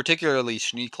Eagles, particularly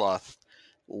Schneekloth,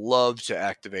 love to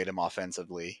activate him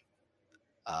offensively.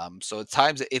 So at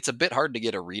times it's a bit hard to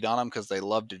get a read on him because they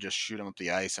love to just shoot him up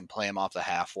the ice and play him off the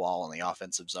half wall in the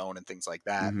offensive zone and things like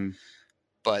that. Mm-hmm.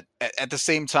 But at the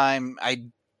same time, I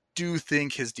do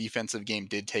think his defensive game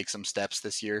did take some steps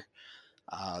this year.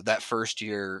 That first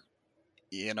year,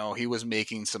 he was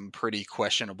making some pretty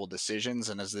questionable decisions,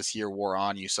 and as this year wore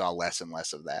on, you saw less and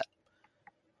less of that.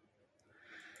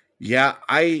 Yeah,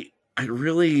 I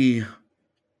really,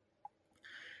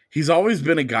 he's always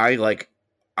been a guy like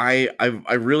I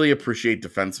really appreciate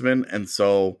defensemen, and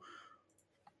so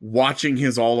watching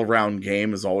his all-around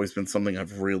game has always been something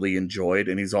I've really enjoyed,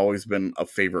 and he's always been a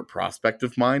favorite prospect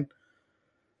of mine.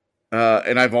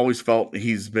 And I've always felt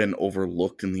he's been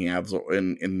overlooked in the Avs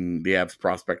in the Avs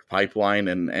prospect pipeline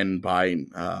and by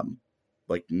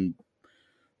like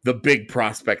the big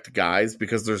prospect guys,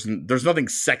 because there's nothing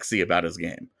sexy about his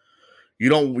game. You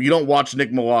don't watch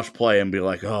Nick Milosh play and be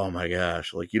like, oh my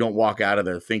gosh, like you don't walk out of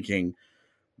there thinking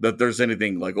that there's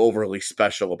anything like overly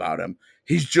special about him.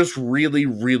 He's just really,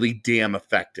 really damn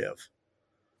effective.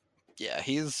 Yeah,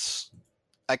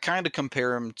 I kind of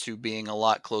compare him to being a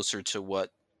lot closer to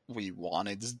what we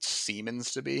wanted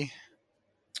Siemens to be.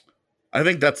 I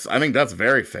think that's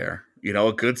very fair.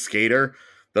 A good skater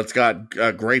that's got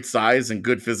great size and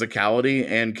good physicality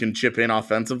and can chip in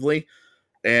offensively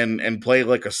and play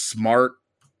like a smart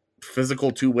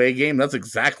physical two-way game. That's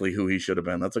exactly who he should have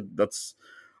been.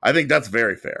 I think that's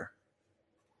very fair.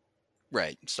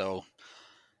 Right. So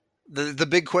the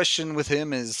big question with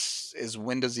him is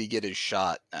when does he get his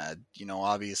shot?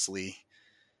 Obviously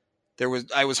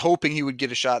I was hoping he would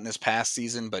get a shot in this past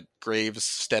season, but Graves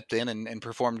stepped in and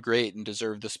performed great and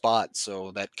deserved the spot.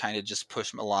 So that kind of just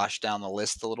pushed Milosh down the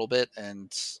list a little bit.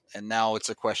 And now it's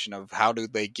a question of how do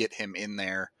they get him in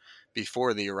there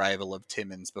before the arrival of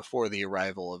Timmins, before the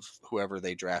arrival of whoever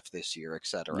they draft this year,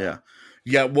 etc. Yeah.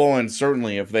 Yeah. Well, and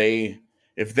certainly if they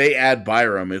add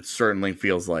Byram, it certainly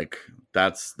feels like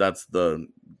that's the,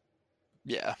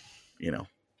 yeah,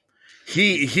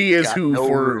 he is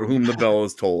for whom the bell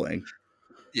is tolling.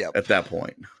 Yep. At that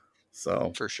point.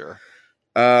 So for sure.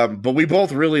 But we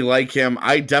both really like him.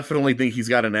 I definitely think he's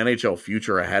got an NHL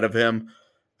future ahead of him.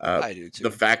 I do too.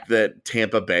 The fact that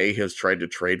Tampa Bay has tried to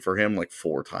trade for him like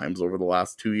 4 times over the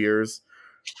last 3 years,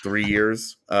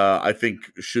 I think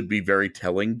should be very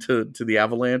telling to the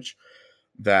Avalanche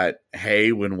that,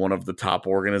 hey, when one of the top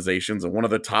organizations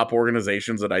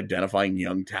at identifying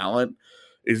young talent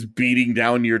is beating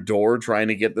down your door trying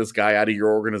to get this guy out of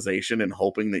your organization and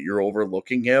hoping that you're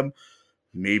overlooking him,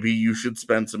 maybe you should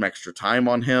spend some extra time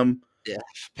on him. Yeah,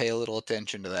 pay a little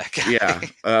attention to that guy.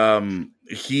 Yeah.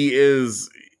 He is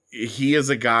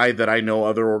a guy that I know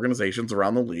other organizations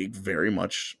around the league very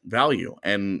much value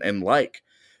and like.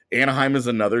 Anaheim is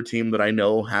another team that I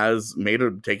know has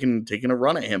taken a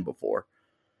run at him before.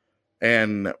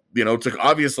 And,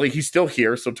 obviously he's still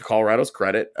here, so to Colorado's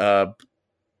credit,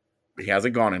 he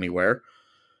hasn't gone anywhere.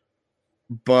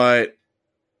 But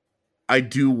I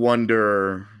do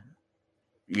wonder,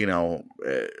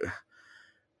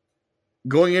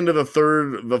 going into the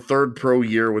third pro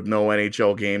year with no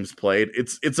NHL games played,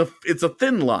 it's a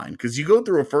thin line, because you go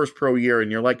through a first pro year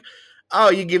and you're like, oh,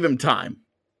 you give him time.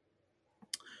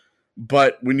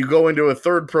 But when you go into a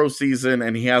third pro season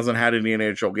and he hasn't had any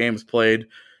NHL games played,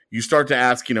 you start to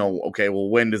ask, okay, well,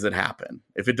 when does it happen?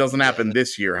 If it doesn't happen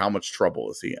this year, how much trouble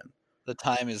is he in? The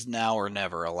time is now or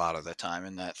never a lot of the time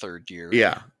in that third year.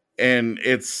 Yeah. And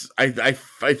I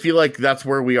feel like that's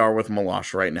where we are with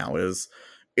Milosh right now, is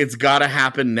it's got to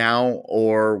happen now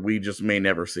or we just may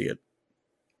never see it.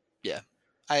 Yeah,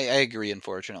 I agree,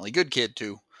 unfortunately. Good kid,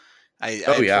 too. I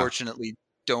unfortunately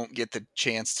don't get the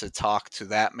chance to talk to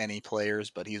that many players,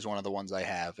 but he's one of the ones I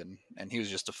have, and he was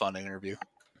just a fun interview.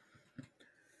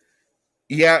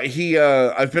 Yeah,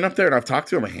 I've been up there and I've talked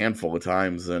to him a handful of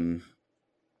times, and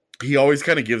he always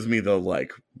kind of gives me the,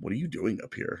 like, what are you doing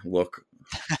up here? Look.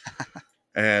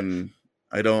 And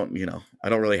I don't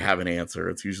really have an answer.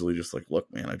 It's usually just like, look,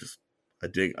 man, I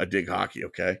dig hockey.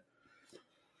 Okay.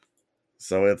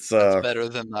 So it's That's better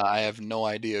than I have no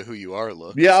idea who you are.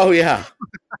 Look. Yeah. Oh yeah.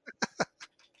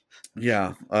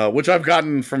 Yeah. Which I've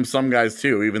gotten from some guys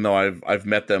too, even though I've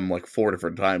met them like 4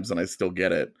 different times and I still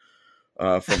get it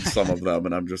from some of them.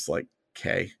 And I'm just like,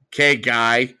 okay,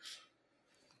 guy.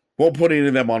 Won't put any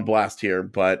of them on blast here,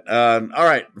 but all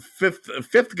right,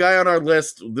 fifth guy on our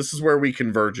list. This is where we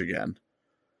converge again.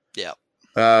 Yeah.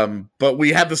 But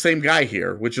we had the same guy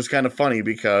here, which is kind of funny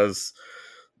because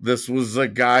this was a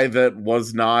guy that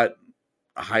was not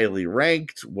highly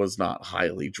ranked, was not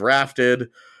highly drafted,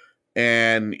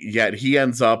 and yet he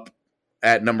ends up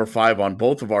at number 5 on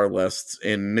both of our lists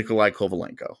in Nikolai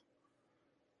Kovalenko.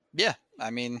 Yeah,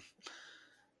 I mean,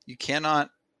 you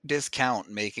cannot discount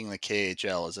making the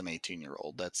KHL as an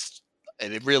 18-year-old.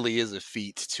 It really is a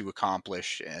feat to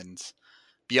accomplish, and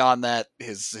beyond that,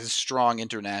 his strong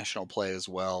international play as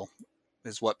well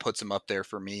is what puts him up there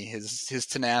for me. His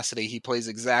tenacity, he plays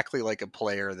exactly like a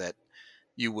player that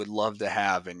you would love to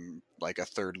have in like a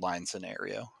third line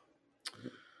scenario.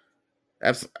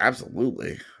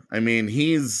 Absolutely. I mean,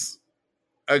 he's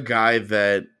a guy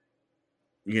that,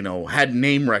 had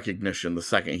name recognition the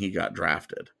second he got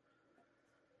drafted.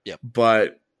 Yep.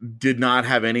 But did not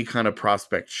have any kind of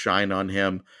prospect shine on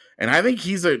him. And I think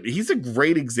he's a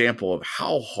great example of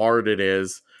how hard it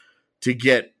is to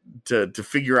get to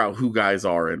figure out who guys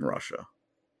are in Russia.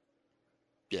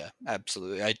 Yeah,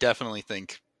 absolutely. I definitely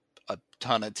think a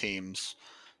ton of teams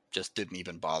just didn't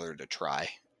even bother to try.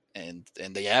 And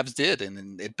the Avs did,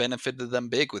 and it benefited them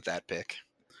big with that pick.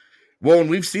 Well,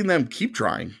 and we've seen them keep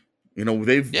trying.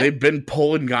 They've been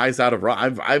pulling guys out of.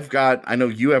 I know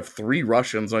you have 3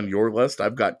 Russians on your list.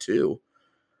 I've got 2.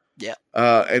 Yeah.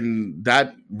 And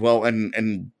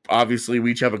obviously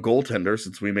we each have a goaltender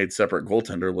since we made separate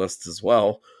goaltender lists as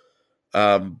well.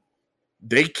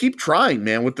 They keep trying,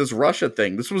 man, with this Russia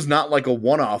thing. This was not like a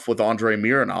one-off with Andrei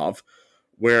Mironov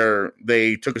where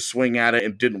they took a swing at it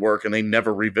and didn't work and they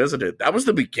never revisited. That was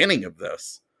the beginning of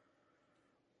this.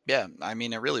 Yeah, I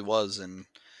mean, it really was. And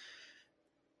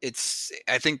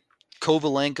I think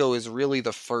Kovalenko is really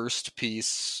the first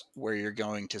piece where you're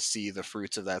going to see the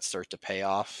fruits of that start to pay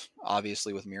off.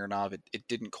 Obviously, with Mironov, it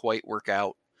didn't quite work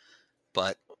out.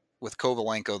 But with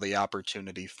Kovalenko, the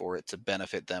opportunity for it to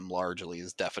benefit them largely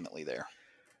is definitely there.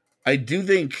 I do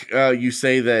think you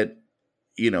say that,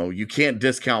 you can't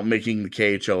discount making the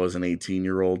KHL as an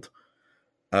 18-year-old,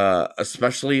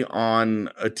 especially on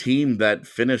a team that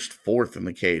finished 4th in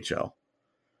the KHL.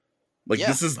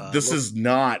 This is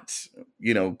not,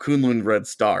 Kunlun Red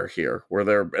Star here where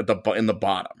they're in the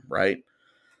bottom, right?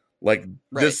 Right.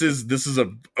 This is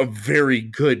a very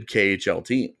good KHL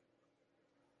team.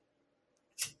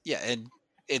 Yeah, and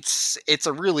it's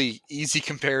a really easy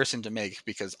comparison to make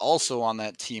because also on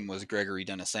that team was Gregory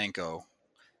Denisenko,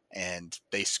 and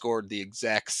they scored the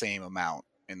exact same amount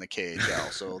in the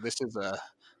KHL. So this is a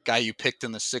guy you picked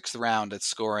in the 6th round that's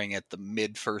scoring at the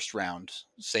mid-first round,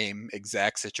 same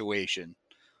exact situation.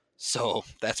 So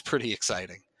that's pretty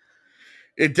exciting.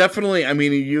 It definitely, I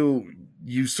mean,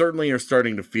 you certainly are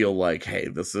starting to feel like, hey,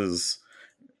 this is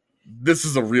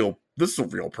a real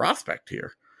prospect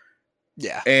here.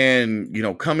 Yeah. And,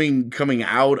 coming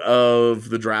out of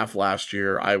the draft last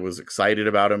year, I was excited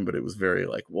about him, but it was very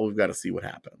like, well, we've got to see what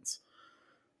happens.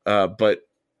 But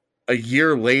a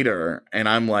year later, and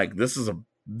I'm like, this is an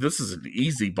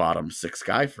easy bottom 6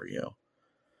 guy for you.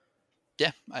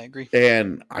 Yeah, I agree.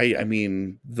 And I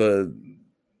mean, good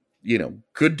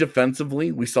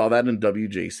defensively, we saw that in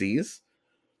WJCs.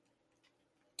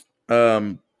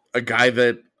 A guy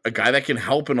that can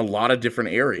help in a lot of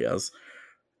different areas.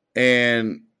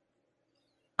 And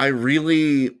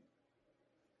I'm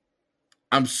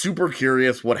super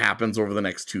curious what happens over the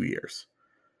next 2 years.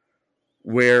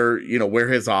 Where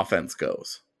his offense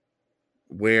goes.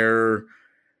 Where,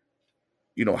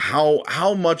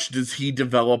 how much does he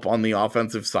develop on the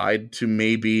offensive side to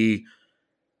maybe,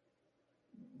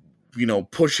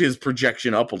 push his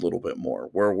projection up a little bit more,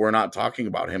 where we're not talking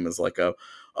about him as like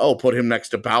put him next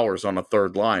to Bowers on a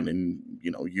third line and,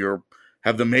 you're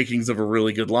have the makings of a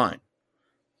really good line.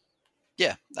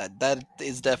 Yeah, that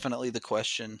is definitely the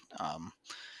question.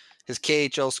 His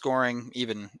KHL scoring,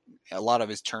 even a lot of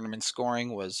his tournament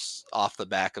scoring, was off the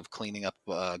back of cleaning up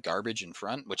garbage in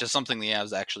front, which is something the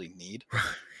Avs actually need.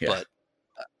 Yeah.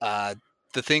 But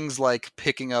the things like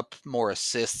picking up more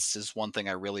assists is one thing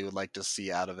I really would like to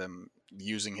see out of him,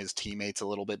 using his teammates a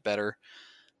little bit better.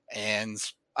 And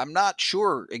I'm not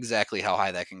sure exactly how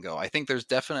high that can go. I think there's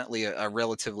definitely a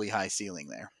relatively high ceiling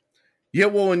there. Yeah,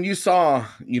 well, and you saw,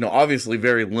 obviously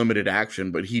very limited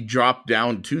action, but he dropped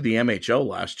down to the MHL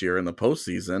last year in the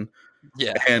postseason.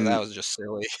 Yeah, and that was just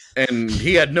silly. And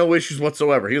he had no issues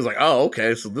whatsoever. He was like, oh,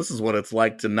 okay, so this is what it's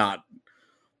like to not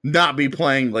be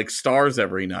playing like stars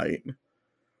every night.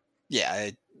 Yeah,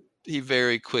 he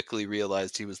very quickly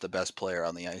realized he was the best player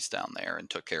on the ice down there and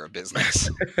took care of business.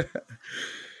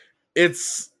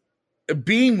 It's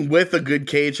being with a good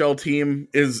KHL team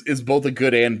is both a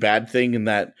good and bad thing in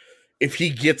that if he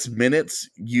gets minutes,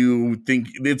 you think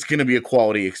it's going to be a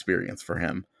quality experience for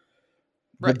him.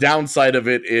 Right. The downside of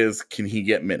it is, can he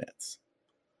get minutes?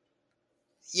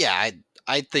 Yeah,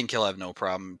 I think he'll have no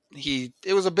problem.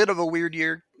 It was a bit of a weird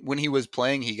year. When he was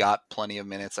playing, he got plenty of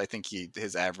minutes. I think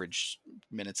his average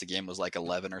minutes a game was like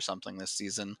 11 or something this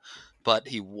season. But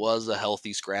he was a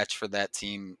healthy scratch for that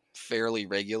team fairly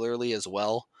regularly as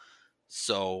well.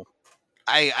 So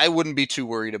I wouldn't be too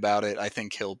worried about it. I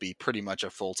think he'll be pretty much a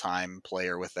full-time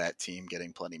player with that team,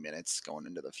 getting plenty minutes going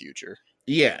into the future.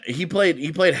 Yeah, he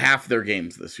played half their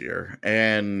games this year,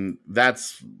 and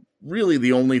that's really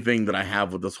the only thing that I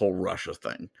have with this whole Russia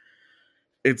thing.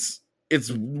 It's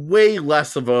way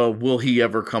less of a will he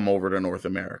ever come over to North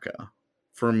America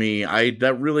for me. I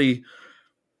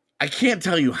can't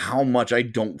tell you how much I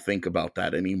don't think about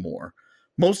that anymore.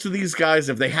 Most of these guys,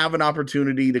 if they have an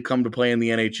opportunity to come to play in the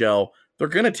NHL, they're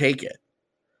going to take it.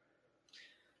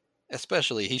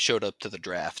 Especially he showed up to the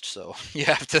draft, so you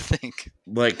have to think.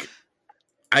 Like,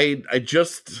 I'm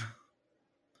just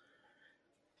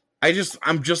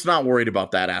not worried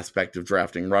about that aspect of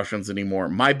drafting Russians anymore.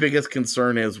 My biggest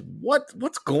concern is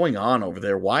what's going on over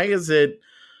there? Why is it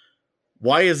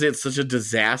such a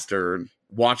disaster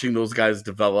watching those guys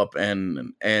develop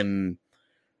and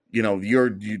you know,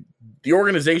 the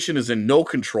organization is in no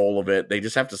control of it. They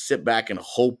just have to sit back and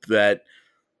hope that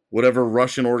whatever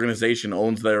Russian organization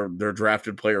owns their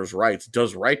drafted players' rights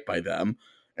does right by them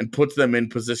and puts them in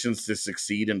positions to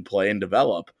succeed and play and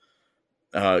develop.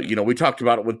 You know, we talked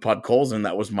about it with Podkolzin.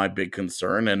 That was my big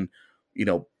concern. And, you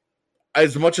know,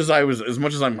 as much as I'm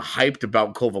hyped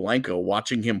about Kovalenko,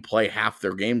 watching him play half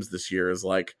their games this year is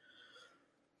like,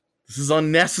 this is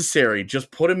unnecessary.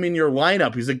 Just put him in your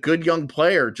lineup. He's a good young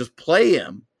player. Just play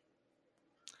him.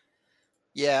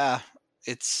 Yeah,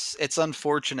 it's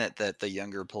unfortunate that the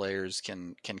younger players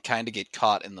can kind of get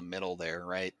caught in the middle there,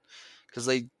 right? Because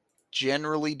they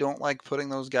generally don't like putting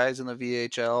those guys in the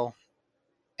VHL,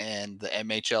 and the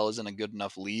MHL isn't a good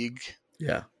enough league.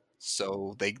 Yeah.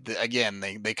 So they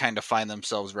kind of find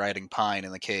themselves riding pine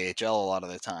in the KHL a lot of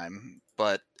the time.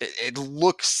 But it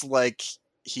looks like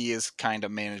he has kind of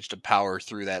managed to power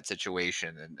through that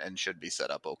situation and should be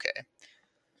set up okay.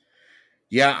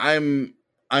 Yeah,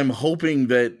 I'm hoping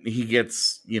that he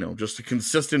gets, you know, just a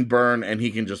consistent burn and he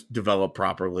can just develop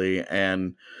properly.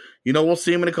 And, you know, we'll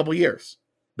see him in a couple years.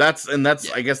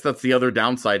 I guess that's the other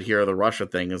downside here of the Russia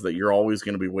thing, is that you're always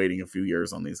going to be waiting a few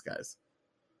years on these guys.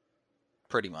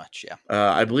 Pretty much, yeah.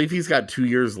 I believe he's got 2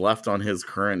 years left on his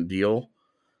current deal.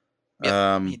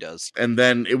 Yep, he does. And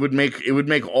then it would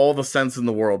make all the sense in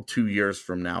the world 2 years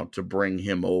from now to bring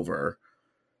him over.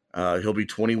 He'll be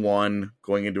 21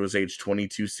 going into his age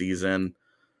 22 season.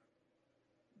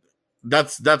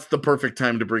 That's the perfect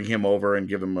time to bring him over and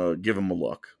give him a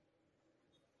look.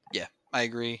 Yeah, I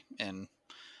agree. And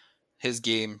his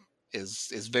game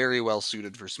is very well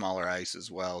suited for smaller ice as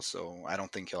well, so I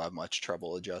don't think he'll have much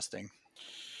trouble adjusting.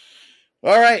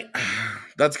 All right,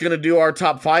 that's going to do our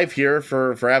top 5 here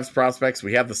for Avs prospects.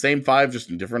 We have the same 5,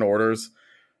 just in different orders.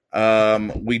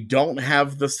 We don't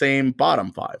have the same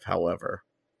bottom 5, however.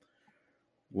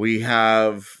 We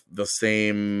have the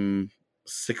same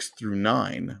 6 through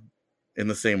 9 in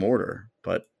the same order,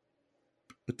 but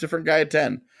a different guy at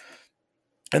 10.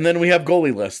 And then we have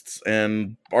goalie lists,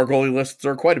 and our goalie lists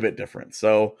are quite a bit different.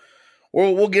 So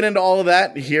we'll get into all of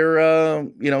that here,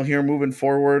 here moving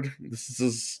forward. This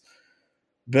has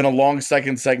been a long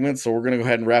second segment, so we're going to go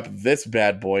ahead and wrap this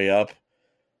bad boy up.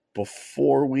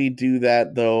 Before we do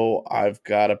that, though, I've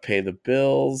got to pay the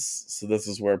bills. So this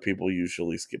is where people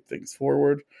usually skip things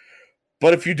forward.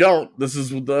 But if you don't, this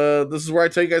is where I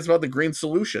tell you guys about the Green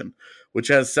Solution, which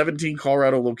has 17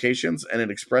 Colorado locations and an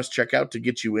express checkout to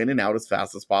get you in and out as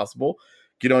fast as possible.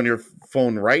 Get on your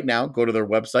phone right now. Go to their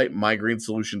website,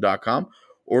 mygreensolution.com.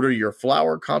 Order your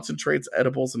flour, concentrates,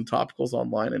 edibles, and topicals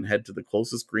online and head to the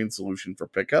closest Green Solution for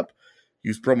pickup.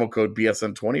 Use promo code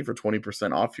BSN20 for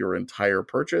 20% off your entire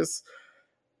purchase.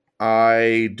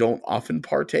 I don't often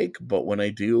partake, but when I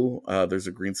do, there's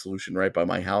a Green Solution right by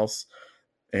my house.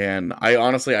 And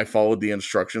I followed the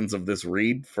instructions of this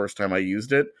read first time I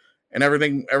used it, and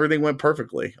everything went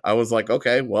perfectly. I was like,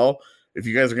 okay, well, if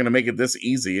you guys are going to make it this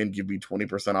easy and give me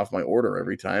 20% off my order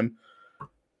every time,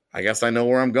 I guess I know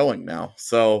where I'm going now.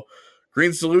 So,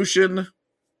 Green Solution,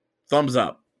 thumbs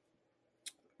up.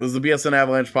 This is the BSN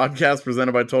Avalanche podcast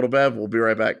presented by Total Bev. We'll be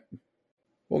right back.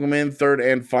 Welcome in, third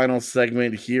and final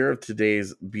segment here of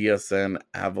today's BSN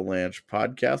Avalanche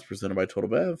podcast presented by Total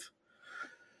Bev.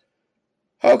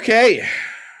 Okay,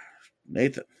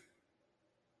 Nathan,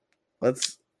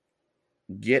 let's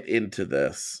get into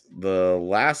this. The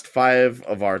last 5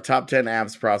 of our top 10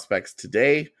 Avs prospects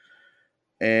today,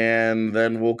 and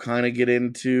then we'll kind of get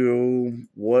into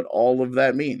what all of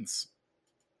that means.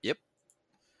 Yep.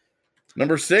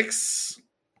 Number 6,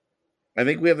 I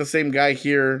think we have the same guy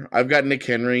here. I've got Nick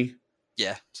Henry.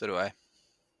 Yeah, so do I.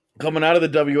 Coming out of the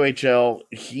WHL,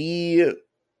 he...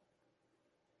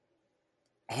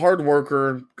 hard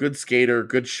worker, good skater,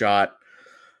 good shot.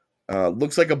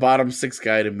 Looks like a bottom 6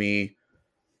 guy to me.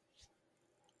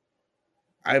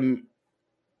 I'm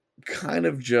kind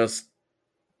of just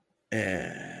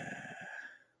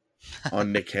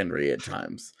on Nick Henry at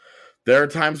times. There are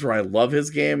times where I love his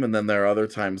game, and then there are other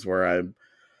times where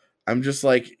I'm just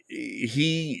like,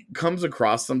 he comes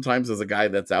across sometimes as a guy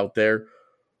that's out there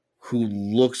who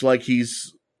looks like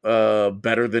he's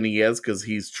better than he is because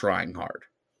he's trying hard.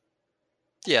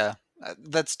 Yeah,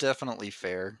 that's definitely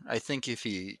fair. I think if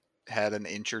he had an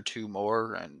inch or two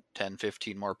more and 10,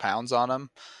 15 more pounds on him,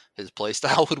 his play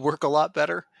style would work a lot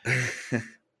better.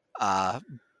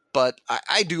 But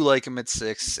I do like him at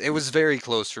 6. It was very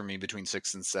close for me between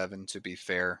 6 and 7, to be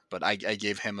fair. But I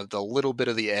gave him the little bit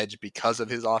of the edge because of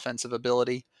his offensive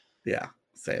ability. Yeah,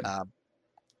 same.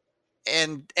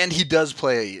 And he does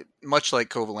play, much like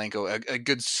Kovalenko, a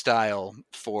good style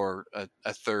for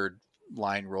a third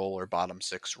line role or bottom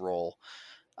 6 role.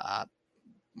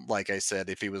 Like I said,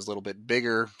 if he was a little bit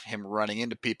bigger, him running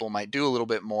into people might do a little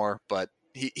bit more, but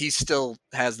he still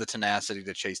has the tenacity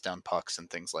to chase down pucks and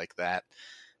things like that.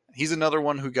 He's another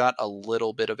one who got a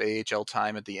little bit of AHL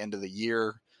time at the end of the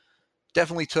year.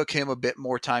 Definitely took him a bit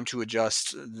more time to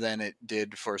adjust than it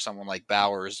did for someone like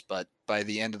Bowers, but by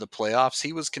the end of the playoffs,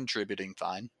 he was contributing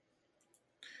fine.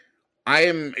 I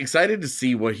am excited to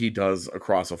see what he does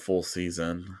across a full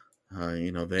season.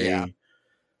 They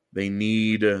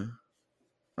need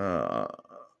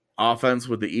offense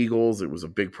with the Eagles. It was a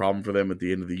big problem for them at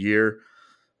the end of the year.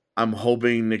 I'm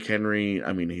hoping Nick Henry,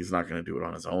 I mean, he's not going to do it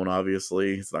on his own,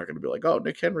 obviously. He's not going to be like, oh,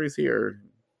 Nick Henry's here.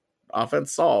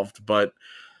 Offense solved. But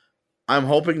I'm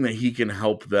hoping that he can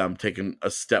help them take a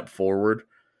step forward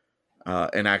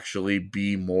and actually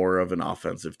be more of an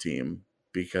offensive team.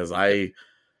 Because I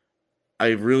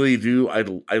really do.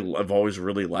 I've always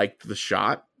really liked the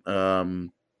shot. I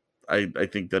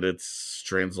think that it's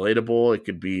translatable. It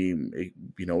could be, it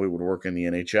would work in the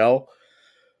NHL.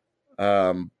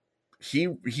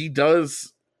 He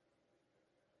does.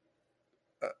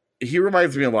 He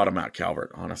reminds me a lot of Matt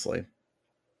Calvert, honestly.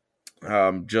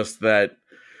 Just that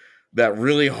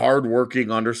really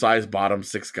hardworking, undersized bottom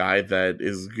 6 guy that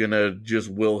is gonna just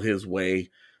will his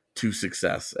way to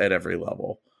success at every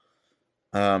level.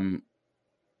 I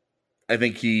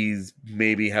think he's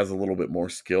maybe has a little bit more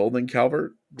skill than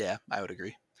Calvert. Yeah, I would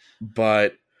agree.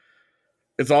 But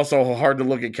it's also hard to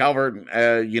look at Calvert,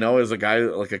 as a guy,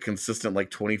 like a consistent,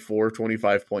 like 24,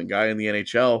 25 point guy in the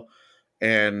NHL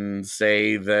and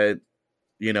say that,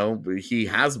 he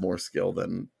has more skill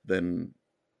than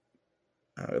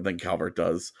Calvert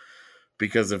does.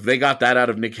 Because if they got that out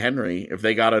of Nick Henry, if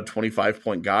they got a 25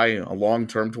 point guy, a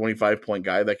long-term 25 point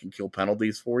guy that can kill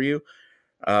penalties for you,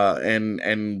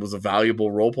 and was a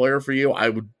valuable role player for you, I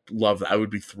would love that. I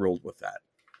would be thrilled with that.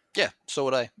 Yeah, so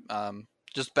would I.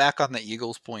 Just back on the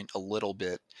Eagles point a little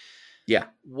bit. Yeah.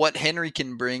 What Henry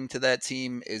can bring to that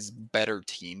team is better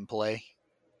team play.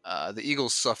 The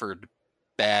Eagles suffered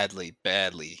badly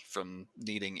from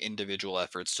needing individual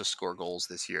efforts to score goals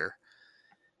this year.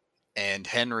 And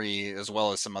Henry, as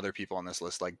well as some other people on this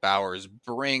list like Bowers,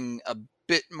 bring a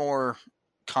bit more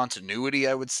continuity,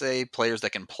 I would say. Players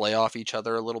that can play off each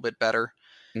other a little bit better.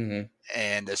 Mm-hmm.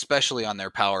 And especially on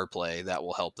their power play, that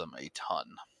will help them a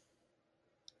ton.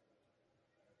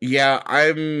 Yeah,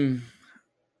 I'm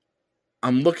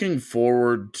looking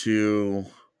forward to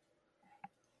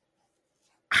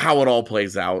how it all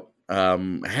plays out.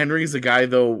 Henry's a guy,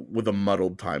 though, with a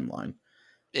muddled timeline.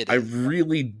 I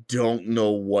really don't know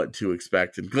what to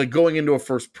expect. And like going into a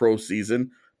first pro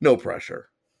season, no pressure.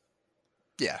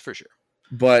 Yeah, for sure.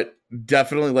 But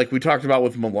definitely, like we talked about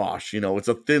with Milosh, it's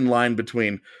a thin line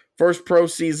between first pro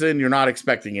season, you're not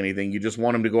expecting anything. You just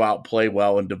want him to go out, play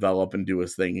well, and develop and do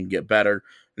his thing and get better.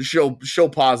 Show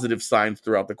positive signs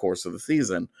throughout the course of the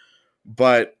season.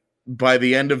 But by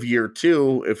the end of year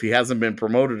 2, if he hasn't been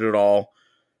promoted at all,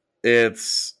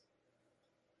 it's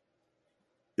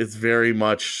very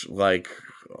much like,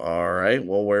 all right,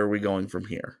 well, where are we going from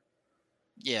here?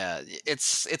 Yeah,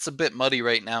 it's a bit muddy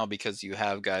right now because you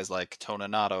have guys like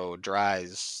Toninato,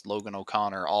 Dries, Logan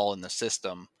O'Connor all in the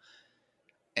system.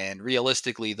 And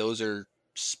realistically, those are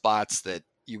spots that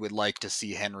you would like to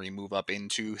see Henry move up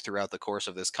into throughout the course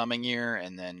of this coming year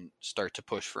and then start to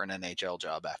push for an NHL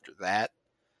job after that.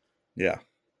 Yeah.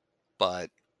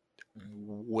 But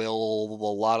will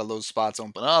a lot of those spots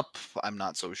open up? I'm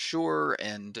not so sure.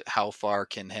 And how far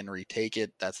can Henry take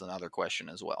it? That's another question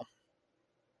as well.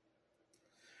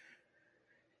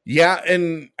 Yeah,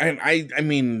 and I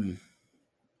mean,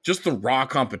 just the raw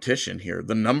competition here,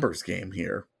 the numbers game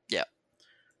here. Yeah.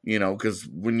 Because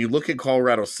when you look at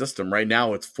Colorado's system right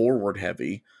now, it's forward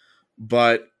heavy,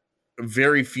 but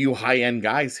very few high-end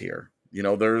guys here.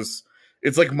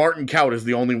 It's like Martin Kaut is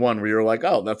the only one where you're like,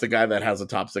 oh, that's a guy that has a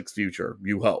top 6 future.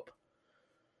 You hope.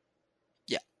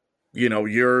 Yeah.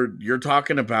 You're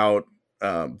talking about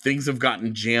things have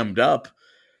gotten jammed up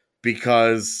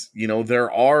because,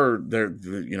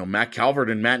 Matt Calvert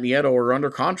and Matt Nieto are under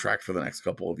contract for the next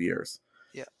couple of years.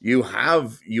 Yeah. You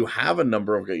have a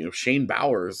number of, Shane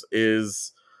Bowers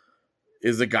is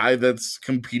a guy that's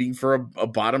competing for a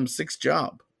bottom 6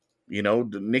 job.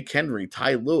 Nick Henry,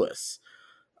 Ty Lewis,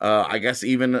 I guess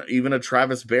even a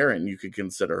Travis Barron you could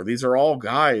consider. These are all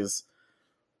guys,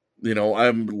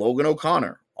 Logan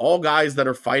O'Connor, all guys that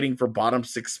are fighting for bottom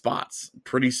 6 spots.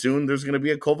 Pretty soon there's going to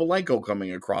be a Kovalenko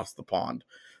coming across the pond.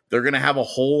 They're going to have a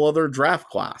whole other draft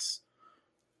class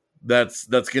that's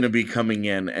going to be coming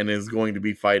in and is going to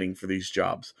be fighting for these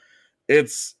jobs.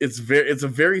 It's a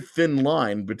very thin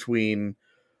line between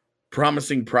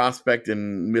promising prospect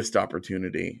and missed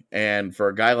opportunity. And for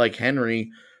a guy like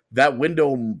Henry, that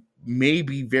window may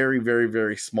be very, very,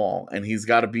 very small, and he's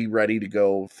got to be ready to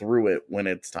go through it when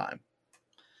it's time.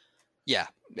 Yeah,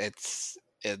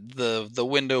 the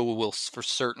window will for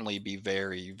certainly be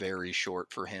very, very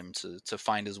short for him to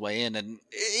find his way in, and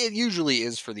it usually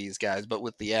is for these guys. But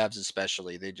with the Avs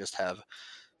especially, they just have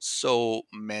so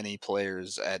many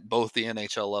players at both the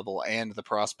NHL level and the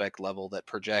prospect level that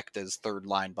project as third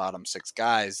line bottom 6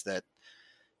 guys that,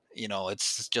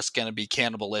 it's just going to be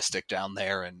cannibalistic down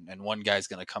there, and one guy's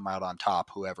going to come out on top,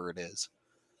 whoever it is.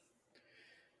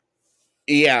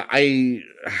 Yeah,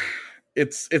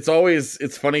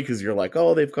 it's funny because you're like,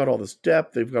 oh, they've got all this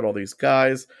depth, they've got all these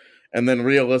guys, and then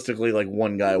realistically, like,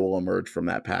 one guy will emerge from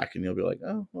that pack, and you'll be like,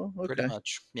 oh, well, okay. Pretty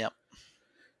much, yep.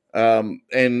 And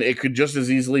it could just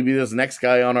as easily be this next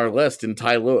guy on our list in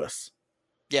Ty Lewis.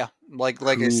 Yeah, like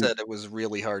I said, it was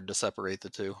really hard to separate the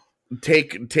two.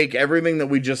 Take everything that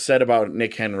we just said about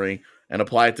Nick Henry and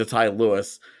apply it to Ty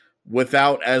Lewis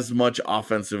without as much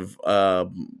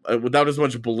without as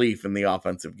much belief in the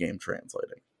offensive game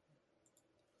translating.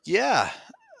 Yeah.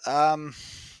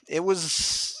 It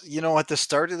was, at the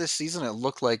start of this season, it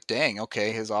looked like, dang,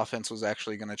 okay, his offense was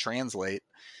actually going to translate.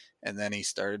 And then he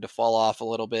started to fall off a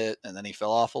little bit, and then he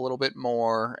fell off a little bit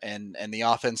more, and the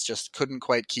offense just couldn't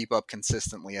quite keep up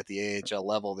consistently at the AHL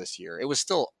level this year. It was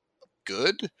still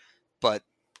good, but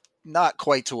not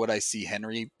quite to what I see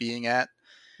Henry being at.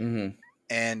 Mm-hmm.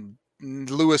 And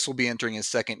Lewis will be entering his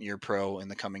second year pro in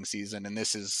the coming season, and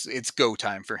it's go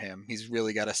time for him. He's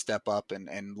really got to step up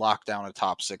and lock down a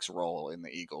top 6 role in the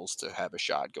Eagles to have a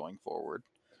shot going forward.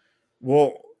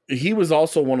 Well, he was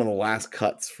also one of the last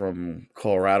cuts from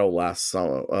Colorado last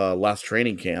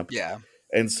training camp. Yeah.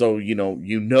 And so,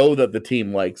 that the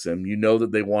team likes him. That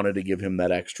they wanted to give him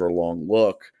that extra long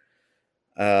look.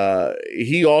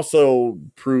 He also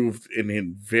proved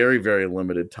in very, very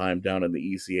limited time down in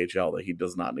the ECHL that he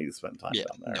does not need to spend time down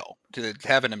there. No,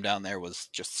 having him down there was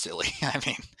just silly. I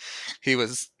mean, he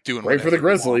was doing great for the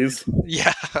Grizzlies.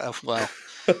 Yeah, well,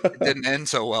 it didn't end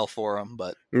so well for him,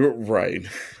 but right.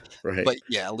 But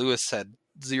yeah, Lewis had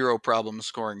zero problem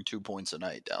scoring 2 points a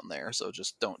night down there, so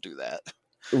just don't do that.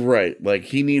 Right, like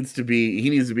he needs to be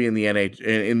in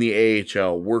the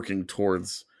AHL working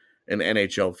towards an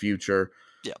NHL future.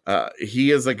 Yeah.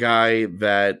 He is a guy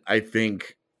that I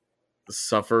think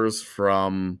suffers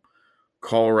from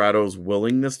Colorado's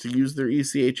willingness to use their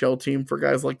ECHL team for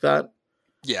guys like that.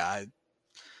 Yeah,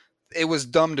 it was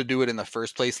dumb to do it in the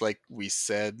first place. Like we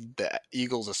said, the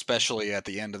Eagles, especially at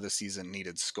the end of the season,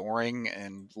 needed scoring,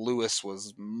 and Lewis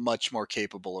was much more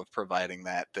capable of providing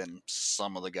that than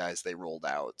some of the guys they rolled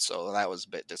out. So that was a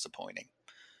bit disappointing.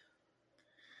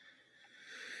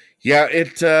 Yeah,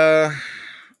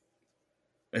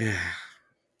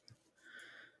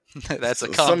 that's a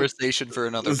conversation for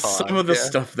another pod. Some of the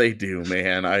stuff they do,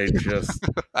 man, I just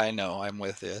I know, I'm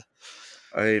with you.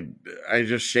 I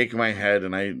just shake my head,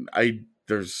 and I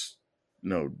there's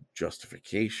no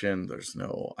justification. There's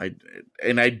no I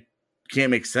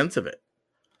can't make sense of it.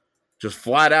 Just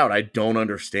flat out, I don't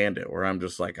understand it. Where I'm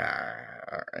just like,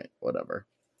 all right, whatever.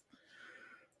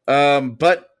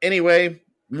 But anyway,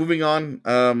 moving on.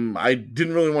 I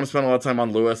didn't really want to spend a lot of time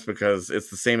on Lewis because it's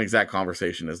the same exact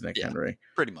conversation as Nick Henry.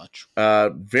 Pretty much.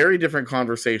 Very different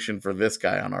conversation for this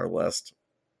guy on our list.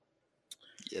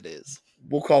 It is.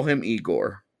 We'll call him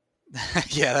Igor.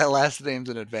 Yeah, that last name's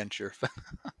an adventure.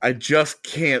 I just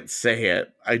can't say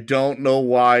it. I don't know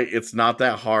why. It's not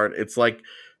that hard. It's like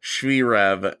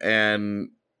Shvirev,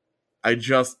 and I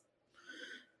just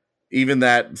even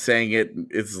that saying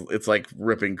it's like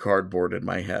ripping cardboard in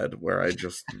my head where I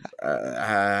just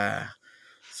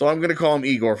so I'm gonna call him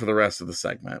Igor for the rest of the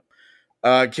segment.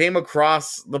 Came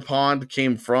across the pond,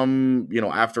 came from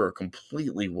after a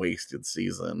completely wasted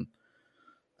season.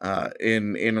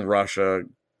 in Russia.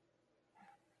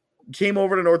 Came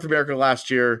over to North America last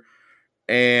year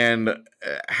and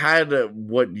had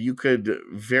what you could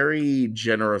very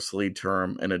generously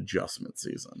term an adjustment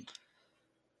season.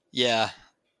 Yeah.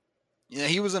 Yeah,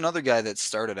 he was another guy that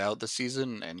started out the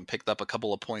season and picked up a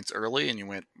couple of points early, and you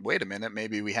went, wait a minute,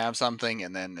 maybe we have something,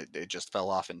 and then it just fell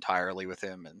off entirely with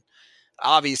him. And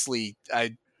obviously,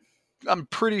 I'm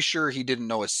pretty sure he didn't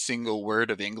know a single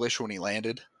word of English when he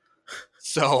landed.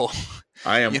 So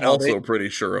I am also pretty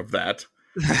sure of that.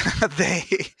 they,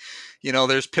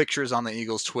 there's pictures on the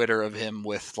Eagles Twitter of him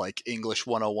with like English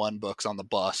 101 books on the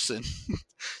bus. And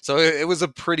so it was a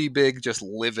pretty big just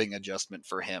living adjustment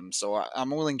for him. So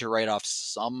I'm willing to write off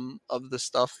some of the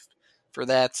stuff for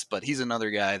that, but he's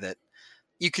another guy that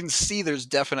you can see there's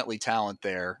definitely talent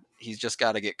there. He's just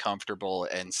got to get comfortable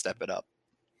and step it up.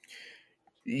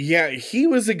 Yeah, he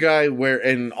was a guy where,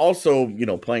 and also,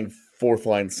 playing fourth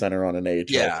line center on an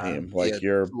AHL team, like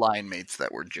your line mates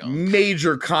that were junk.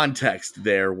 Major context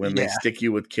there when they stick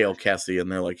you with Cale Kessie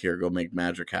and they're like, "Here, go make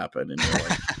magic happen," and you're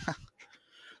like,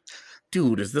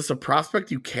 "Dude, is this a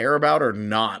prospect you care about or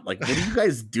not? Like, what are you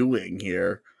guys doing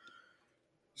here?"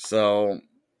 So,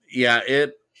 yeah,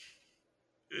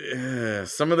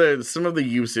 some of the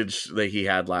usage that he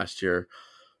had last year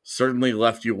certainly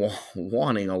left you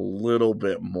wanting a little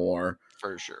bit more,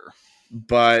 for sure.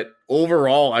 But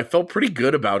overall, I felt pretty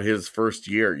good about his first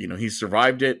year. He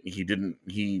survived it.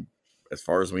 He, as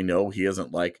far as we know, he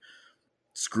isn't like,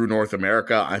 screw North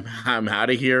America, I'm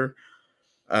out of here.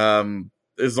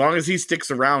 As long as he sticks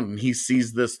around and he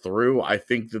sees this through, I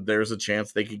think that there's a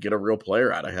chance they could get a real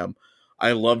player out of him.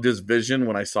 I loved his vision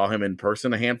when I saw him in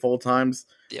person a handful of times.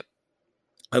 Yep.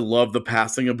 I love the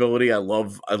passing ability. I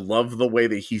love the way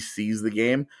that he sees the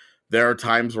game. There are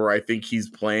times where I think he's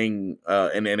playing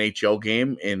an NHL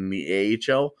game in the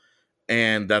AHL,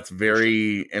 and that's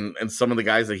very and some of the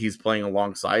guys that he's playing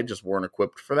alongside just weren't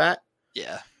equipped for that.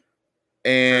 Yeah.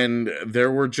 And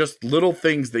there were just little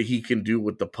things that he can do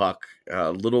with the puck,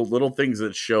 little things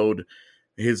that showed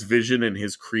his vision and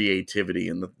his creativity,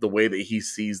 and the way that he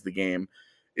sees the game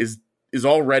is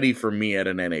already for me at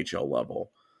an NHL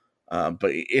level.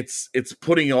 But it's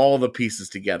putting all the pieces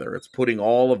together. It's putting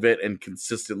all of it and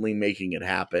consistently making it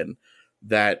happen.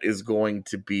 That is going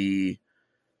to be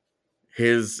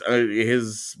his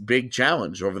big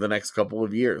challenge over the next couple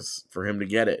of years for him to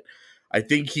get it. I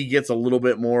think he gets a little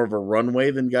bit more of a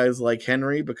runway than guys like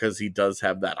Henry because he does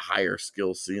have that higher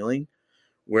skill ceiling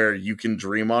where you can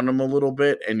dream on him a little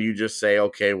bit and you just say,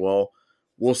 okay, well,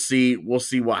 we'll see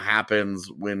what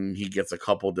happens when he gets a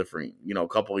couple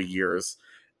of years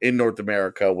in North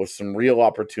America with some real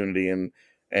opportunity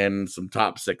and some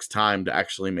top six time to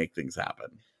actually make things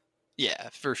happen. Yeah,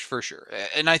 for sure.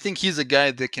 And I think he's a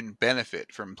guy that can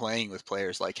benefit from playing with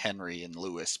players like Henry and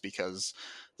Lewis because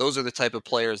those are the type of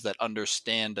players that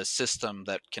understand a system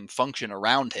that can function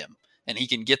around him, and he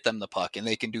can get them the puck and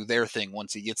they can do their thing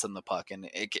once he gets them the puck. And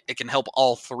it can help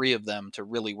all three of them to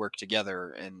really work together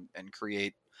and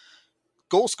create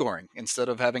goal scoring instead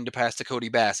of having to pass to Cody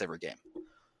Bass every game.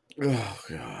 Oh,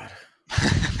 God.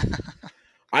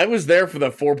 I was there for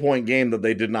the 4-point game that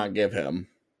they did not give him.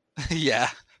 Yeah.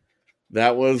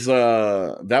 That was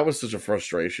such a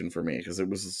frustration for me because it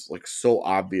was like so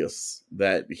obvious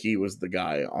that he was the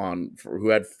guy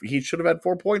he should have had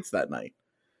 4 points that night.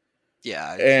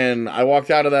 Yeah. And I walked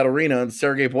out of that arena and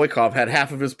Sergei Boykov had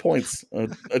half of his points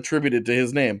attributed to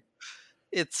his name.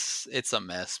 It's a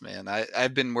mess, man.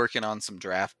 I've been working on some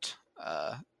draft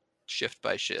shift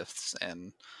by shifts,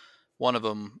 and one of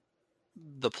them,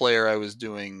 the player I was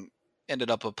doing ended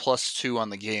up a +2 on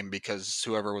the game because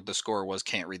whoever the score was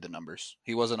can't read the numbers.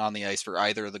 He wasn't on the ice for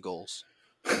either of the goals.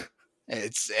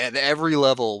 It's at every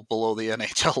level below the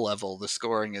NHL level. The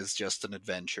scoring is just an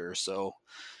adventure. So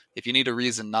if you need a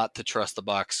reason not to trust the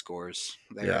box scores,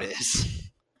 there it is.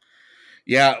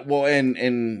 Yeah, well,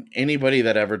 and anybody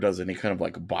that ever does any kind of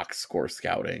like box score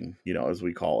scouting, as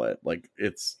we call it, like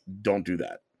don't do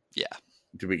that. Yeah.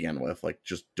 To begin with, like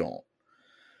just don't.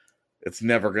 It's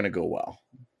never going to go well.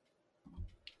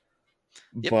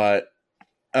 Yep. But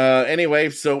anyway,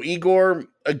 so Igor,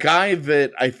 a guy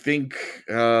that I think,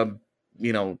 that's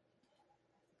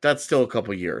still a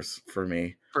couple years for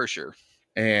me. For sure.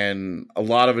 And a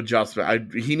lot of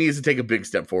adjustment. He needs to take a big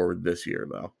step forward this year,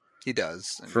 though. He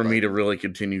does. For me to really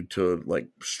continue to like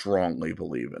strongly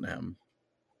believe in him.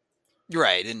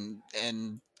 Right.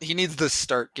 And he needs to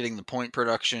start getting the point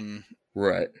production.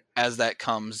 Right. As that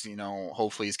comes,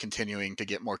 hopefully he's continuing to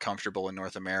get more comfortable in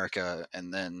North America.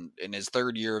 And then in his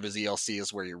third year of his ELC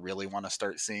is where you really want to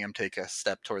start seeing him take a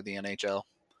step toward the NHL.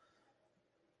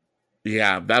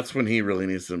 Yeah, that's when he really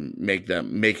needs to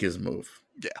make his move.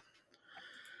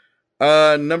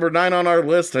 Yeah. Number 9 on our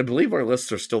list. I believe our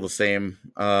lists are still the same.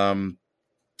 I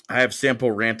have Sampo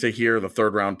Ranta here, the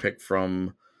 3rd round pick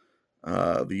from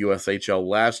the USHL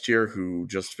last year, who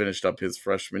just finished up his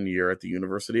freshman year at the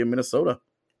University of Minnesota.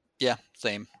 Yeah,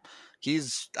 same.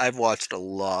 I've watched a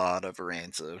lot of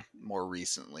Ranta more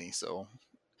recently, so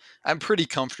I'm pretty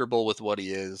comfortable with what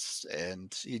he is,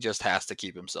 and he just has to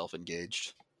keep himself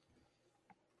engaged.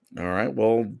 All right,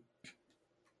 well,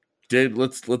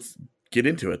 let's get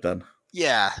into it then.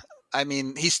 Yeah, I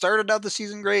mean, he started out the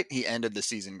season great, he ended the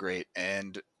season great,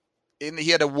 and he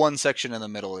had one section in the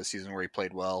middle of the season where he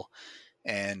played well.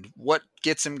 And what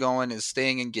gets him going is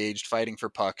staying engaged, fighting for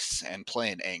pucks, and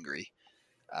playing angry.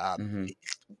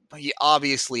 He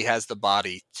obviously has the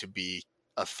body to be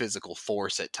a physical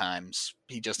force at times.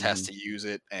 He just has to use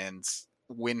it. And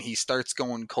when he starts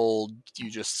going cold, you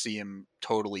just see him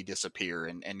totally disappear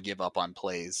and give up on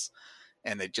plays.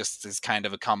 And it just is kind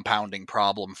of a compounding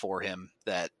problem for him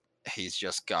that he's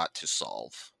just got to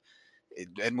solve.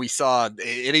 And we saw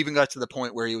it even got to the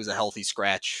point where he was a healthy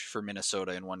scratch for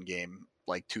Minnesota in one game,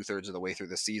 like 2/3 of the way through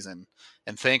the season.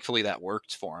 And thankfully that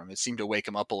worked for him. It seemed to wake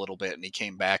him up a little bit, and he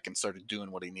came back and started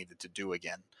doing what he needed to do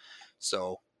again.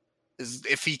 So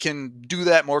if he can do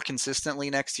that more consistently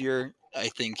next year, I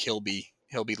think he'll be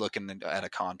looking at a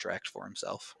contract for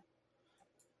himself.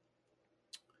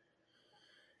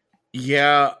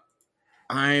 Yeah,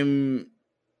 I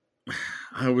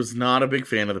was not a big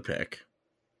fan of the pick.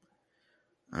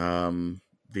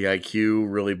 The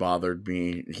IQ really bothered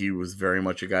me. He was very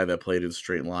much a guy that played in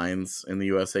straight lines in the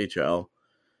USHL,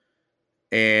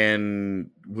 and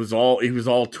he was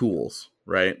all tools,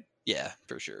 right? Yeah,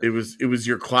 for sure. It was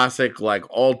your classic, like,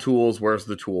 all tools, where's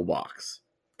the toolbox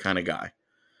kind of guy.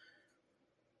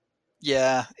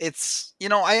 Yeah, it's,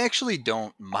 I actually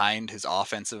don't mind his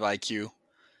offensive IQ.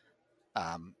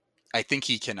 I think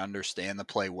he can understand the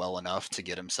play well enough to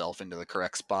get himself into the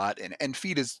correct spot and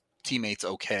feed his teammates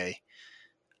okay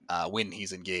when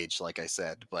he's engaged, like I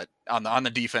said. But on the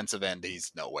defensive end,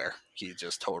 he's nowhere. He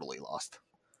just totally lost.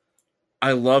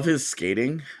 I love his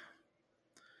skating,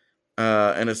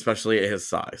 and especially at his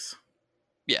size.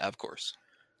 Yeah, of course.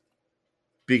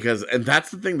 And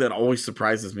that's the thing that always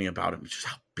surprises me about him, just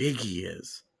how big he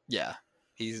is. Yeah,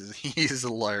 he's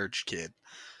a large kid.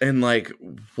 And, like,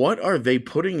 what are they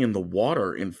putting in the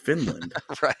water in Finland?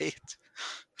 Right.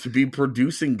 To be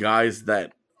producing guys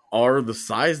that are the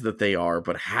size that they are,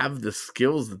 but have the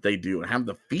skills that they do and have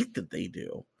the feet that they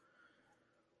do.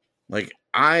 Like,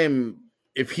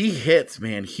 if he hits,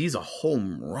 man, he's a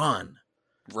home run.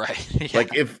 Right. Yeah.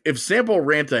 Like, if Sampo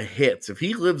Ranta hits, if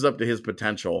he lives up to his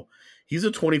potential, he's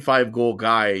a 25-goal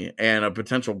guy and a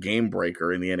potential game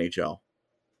breaker in the NHL.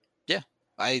 Yeah,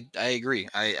 I agree.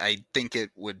 I think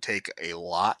it would take a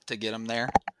lot to get him there.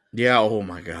 Yeah, oh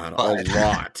my God, a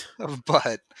lot.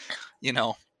 But,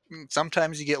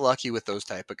 sometimes you get lucky with those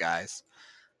type of guys.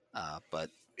 But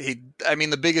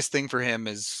the biggest thing for him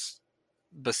is,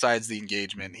 besides the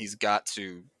engagement, he's got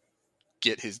to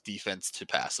get his defense to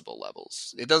passable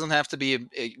levels. It doesn't have to be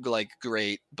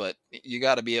great, but you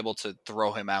got to be able to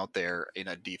throw him out there in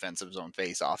a defensive zone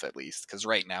face-off at least, because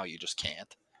right now you just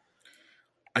can't.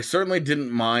 I certainly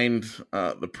didn't mind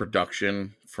the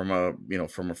production from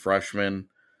a freshman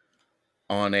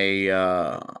on an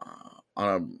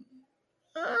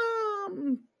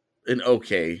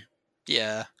okay.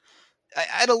 Yeah.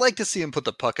 I'd like to see him put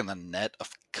the puck in the net a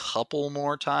couple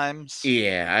more times.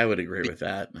 Yeah, I would agree with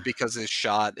that. Because his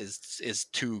shot is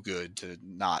too good to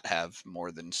not have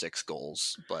more than 6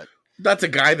 goals. But that's a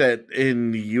guy that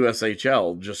in the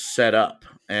USHL just set up,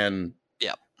 and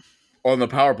on the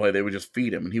power play they would just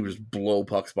feed him and he would just blow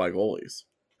pucks by goalies.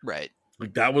 Right.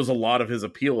 Like, that was a lot of his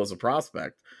appeal as a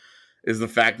prospect, is the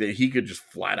fact that he could just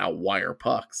flat out wire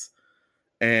pucks.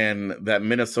 And that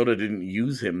Minnesota didn't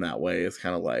use him that way is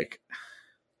kind of like,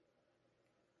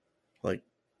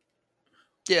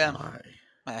 yeah,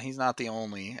 why? He's not the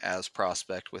only as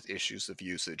prospect with issues of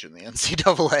usage in the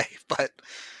NCAA,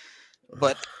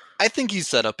 but I think he's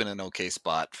set up in an okay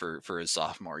spot for his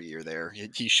sophomore year there.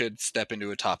 He should step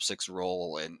into a top 6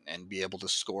 role and be able to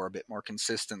score a bit more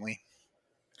consistently.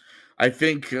 I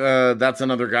think that's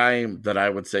another guy that I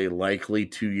would say likely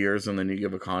 2 years, and then you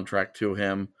give a contract to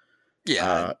him.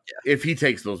 Yeah. If he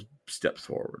takes those steps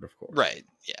forward, of course. Right.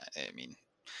 Yeah. I mean,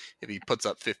 if he puts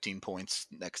up 15 points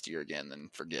next year again, then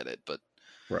forget it. But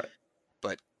right.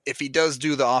 But if he does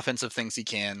do the offensive things he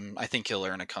can, I think he'll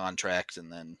earn a contract,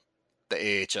 and then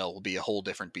the AHL will be a whole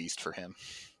different beast for him.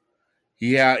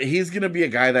 Yeah, he's going to be a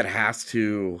guy that has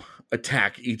to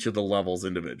attack each of the levels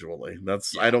individually.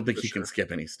 I don't think he can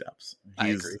skip any steps. I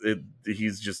agree.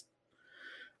 He's just,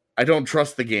 I don't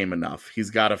trust the game enough.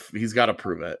 He's got to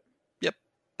prove it. Yep,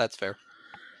 that's fair.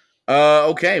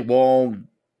 Okay, well,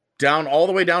 all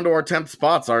the way down to our 10th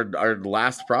spots, our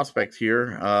last prospect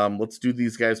here. Let's do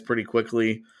these guys pretty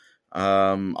quickly.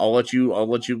 I'll let you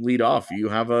lead off. You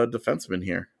have a defenseman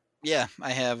here. Yeah,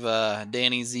 I have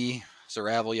Danny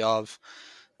Zaravyov.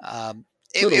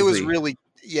 It was really,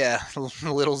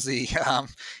 little Z.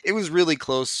 It was really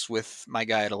close with my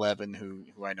guy at 11,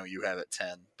 who I know you have at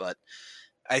 10. But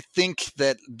I think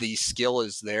that the skill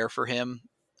is there for him.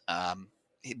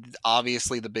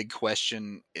 Obviously, the big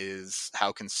question is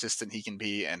how consistent he can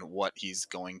be and what he's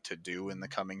going to do in the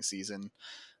coming season.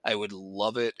 I would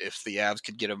love it if the Avs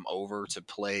could get him over to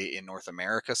play in North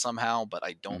America somehow, but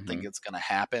I don't think it's going to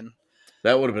happen.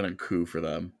 That would have been a coup for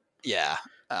them. Yeah.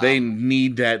 They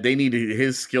need that. They need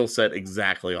his skill set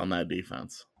exactly on that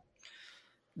defense.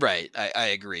 Right. I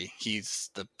agree. He's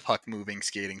the puck moving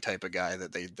skating type of guy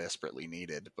that they desperately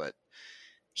needed, but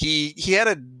he had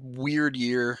a weird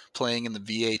year playing in the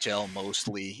VHL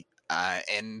mostly.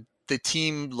 And the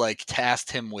team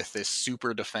tasked him with this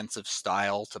super defensive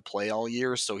style to play all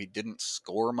year, so he didn't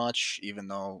score much, even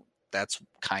though that's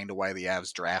kind of why the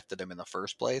Avs drafted him in the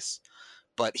first place.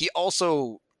 But he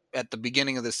also, at the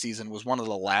beginning of the season, was one of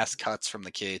the last cuts from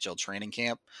the KHL training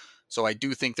camp. So I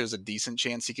do think there's a decent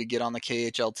chance he could get on the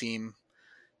KHL team,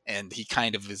 and he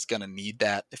kind of is going to need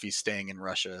that if he's staying in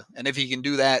Russia. And if he can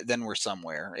do that, then we're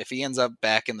somewhere. If he ends up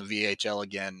back in the VHL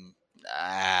again,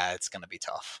 it's going to be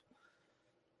tough.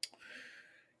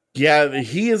 Yeah,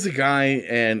 he is a guy,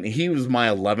 and he was my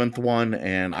 11th one,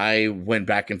 and I went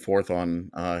back and forth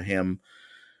on him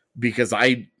because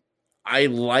I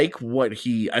like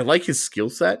I like his skill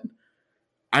set.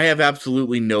 I have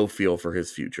absolutely no feel for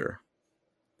his future.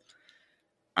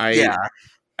 I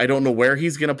don't know where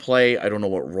he's going to play. I don't know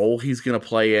what role he's going to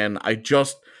play in. I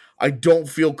don't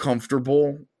feel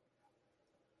comfortable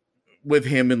with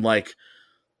him in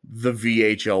the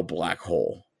VHL black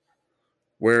hole,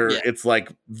 where it's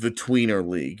like the tweener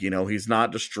league. He's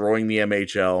not destroying the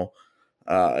MHL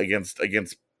against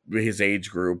his age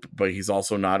group, but he's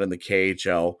also not in the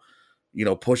KHL,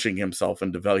 pushing himself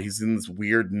and develop. He's in this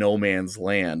weird no man's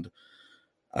land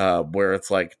where it's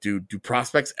like, do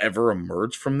prospects ever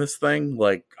emerge from this thing?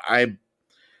 I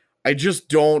just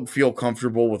don't feel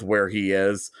comfortable with where he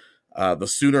is. The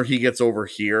sooner he gets over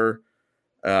here,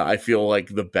 I feel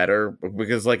like the better,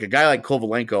 because a guy like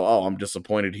Kovalenko, I'm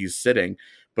disappointed he's sitting,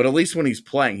 but at least when he's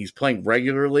playing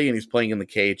regularly, and he's playing in the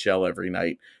KHL every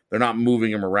night. They're not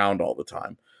moving him around all the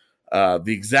time.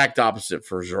 The exact opposite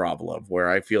for Zhuravlev,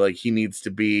 where I feel like he needs to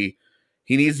be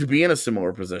in a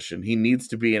similar position. He needs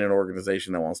to be in an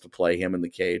organization that wants to play him in the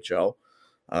KHL.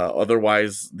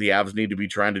 Otherwise, the Avs need to be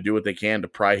trying to do what they can to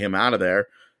pry him out of there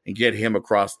and get him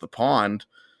across the pond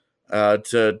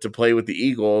to play with the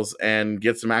Eagles and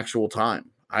get some actual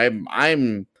time.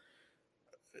 I'm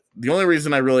the only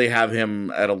reason I really have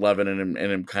him at 11 and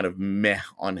am kind of meh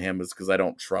on him is because I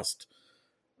don't trust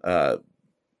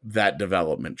that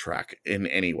development track in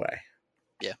any way.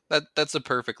 Yeah, that's a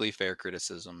perfectly fair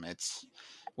criticism. It's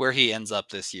where he ends up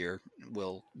this year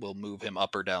will move him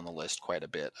up or down the list quite a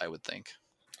bit, I would think.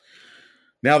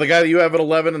 Now, the guy that you have at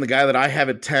 11 and the guy that I have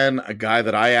at 10, a guy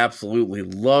that I absolutely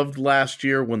loved last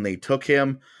year when they took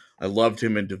him. I loved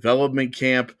him in development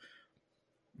camp.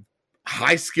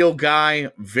 High skill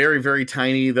guy, very, very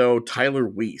tiny, though, Tyler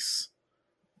Weiss.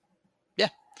 Yeah,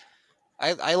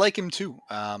 I like him too.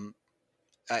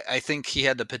 I think he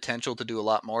had the potential to do a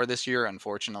lot more this year.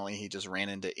 Unfortunately, he just ran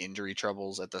into injury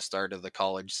troubles at the start of the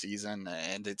college season,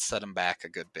 and it set him back a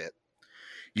good bit.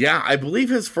 Yeah, I believe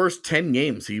his first 10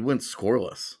 games, he went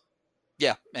scoreless.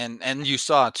 Yeah, and you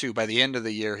saw, too, by the end of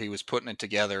the year, he was putting it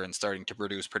together and starting to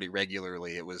produce pretty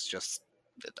regularly. It was just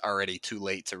already too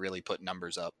late to really put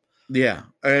numbers up. Yeah,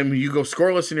 you go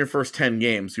scoreless in your first 10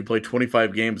 games, you play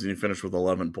 25 games, and you finish with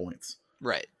 11 points.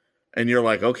 Right. And you're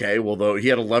like, okay, well, though he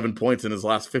had 11 points in his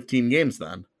last 15 games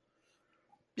then.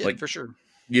 Yeah, for sure.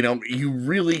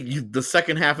 The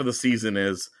second half of the season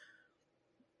is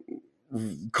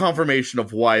confirmation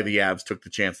of why the Avs took the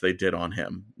chance they did on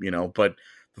him, but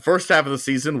the first half of the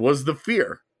season was the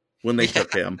fear when they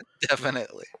took him.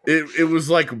 Definitely. It was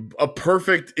like a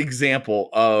perfect example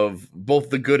of both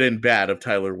the good and bad of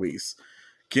Tyler Weiss.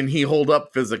 Can he hold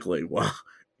up physically? Well,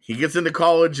 he gets into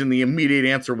college and the immediate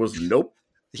answer was nope.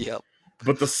 Yep.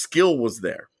 But the skill was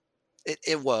there.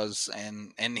 It was,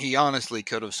 and he honestly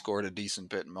could have scored a decent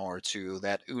bit more too.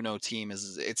 That Uno team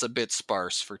it's a bit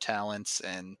sparse for talents,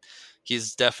 and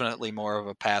he's definitely more of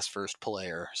a pass first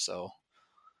player. So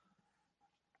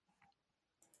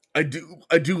I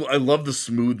love the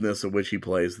smoothness at which he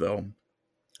plays, though.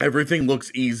 Everything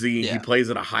looks easy. yeah, He plays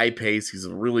at a high pace. He's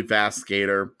a really fast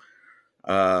skater.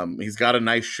 He's got a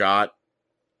nice shot.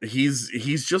 He's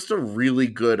just a really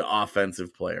good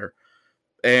offensive player.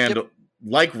 And yep,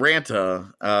 like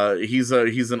Ranta,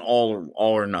 he's an all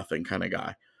or nothing kind of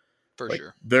guy. for Like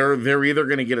sure. they're either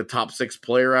going to get a top 6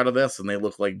 player out of this and they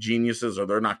look like geniuses, or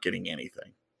they're not getting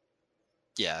anything.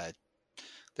 Yeah,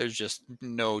 there's just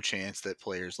no chance that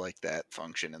players like that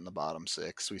function in the bottom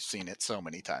 6. We've seen it so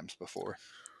many times before.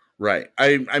 Right.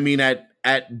 I mean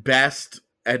at best,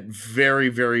 at very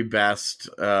very best,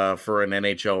 for an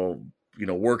NHL,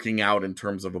 working out in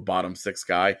terms of a bottom 6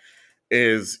 guy,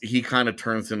 is he kind of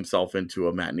turns himself into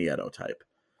a Matt Nieto type.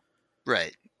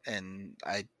 Right, and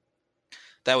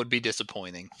that would be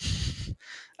disappointing.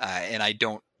 And I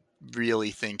don't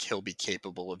really think he'll be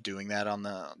capable of doing that on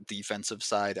the defensive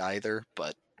side either,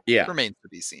 but Yeah. remains to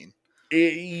be seen.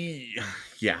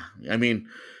 Yeah. I mean,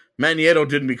 Matt Nieto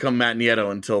didn't become Matt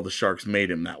Nieto until the Sharks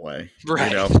made him that way.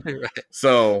 Right. Right.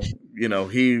 So,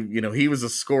 he was a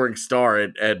scoring star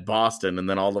at Boston, and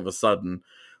then all of a sudden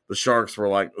the Sharks were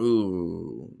like,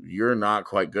 "Ooh, you're not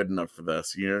quite good enough for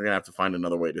this. You're going to have to find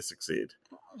another way to succeed."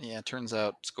 Yeah, it turns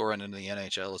out scoring in the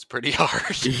NHL is pretty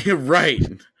hard. Yeah, right.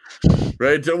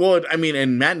 Right. Well, I mean,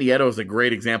 and Matt Nieto is a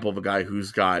great example of a guy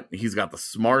he's got the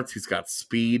smarts, he's got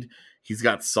speed, he's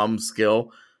got some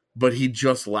skill, but he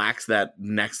just lacks that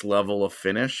next level of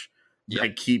finish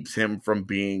that keeps him from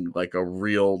being like a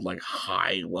real, like,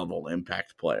 high level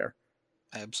impact player.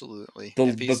 Absolutely.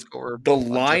 The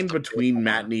line between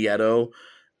Matt Nieto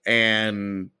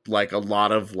and like a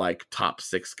lot of like top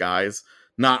 6 guys,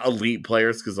 not elite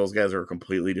players, because those guys are a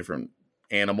completely different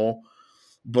animal,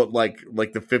 but like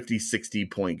the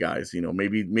 50-60 point guys,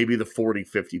 maybe the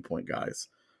 40-50 point guys,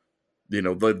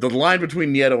 the line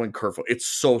between Nieto and Kerfoot, it's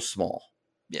so small.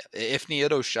 Yeah, if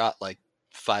Nieto shot like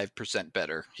 5%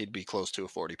 better, he'd be close to a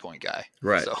 40-point guy.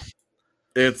 Right. So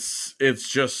it's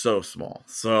just so small.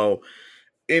 So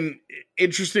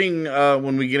interesting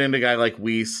when we get into a guy like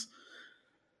Weiss.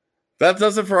 That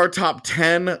does it for our top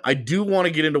 10. I do want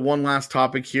to get into one last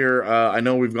topic here. I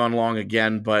know we've gone long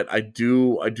again, but I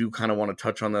do kind of want to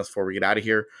touch on this before we get out of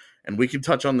here. And we can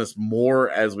touch on this more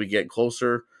as we get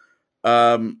closer. We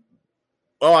forgot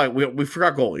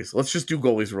goalies. Let's just do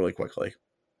goalies really quickly.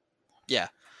 Yeah.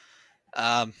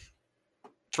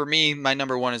 For me, my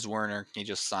number 1 is Werner. He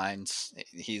just signed.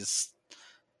 He's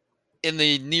in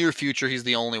the near future, he's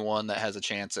the only one that has a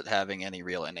chance at having any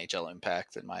real NHL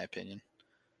impact, in my opinion.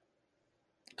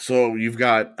 So you've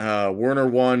got Werner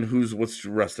 1. What's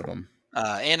the rest of them?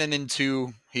 Annunen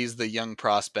 2. He's the young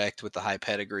prospect with the high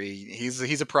pedigree.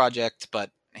 He's a project,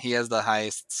 but he has the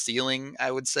highest ceiling,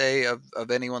 I would say,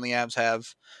 of anyone the Avs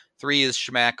have. 3 is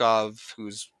Shmakov,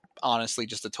 who's honestly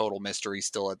just a total mystery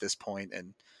still at this point.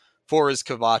 And 4 is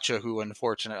Kavacha, who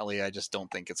unfortunately I just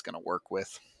don't think it's going to work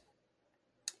with.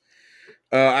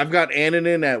 I've got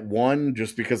Annunen at 1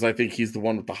 just because I think he's the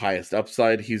one with the highest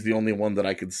upside. He's the only one that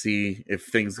I could see, if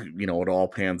things, it all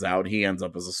pans out, he ends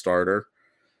up as a starter.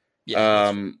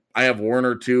 Yeah. I have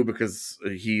Werner 2 because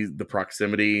the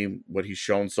proximity, what he's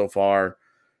shown so far,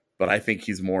 but I think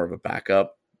he's more of a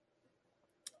backup.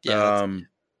 Yeah.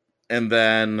 And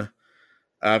then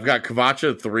I've got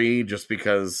Kavacha at 3 just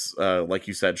because, like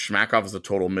you said, Shmakov is a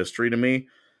total mystery to me,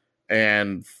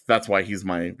 and that's why he's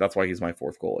my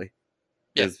 4th goalie.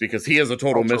 Yeah. Is because he is a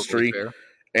total mystery, totally,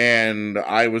 and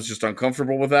I was just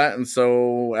uncomfortable with that, and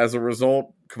so as a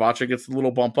result, Kavacha gets a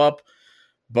little bump up.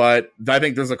 But I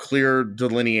think there's a clear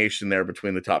delineation there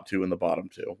between the top 2 and the bottom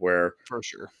 2, where for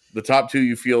sure the top 2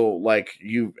 you feel like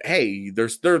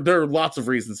there are lots of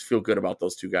reasons to feel good about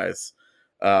those 2 guys,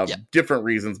 different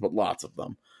reasons, but lots of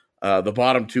them. The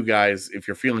bottom 2 guys, if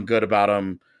you're feeling good about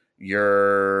them,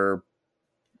 you're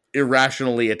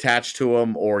irrationally attached to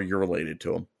them or you're related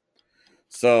to them.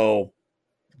 So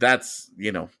that's,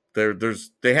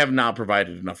 they have not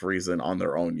provided enough reason on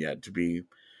their own yet to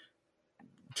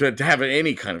have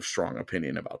any kind of strong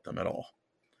opinion about them at all.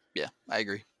 Yeah, I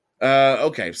agree.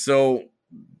 Okay, so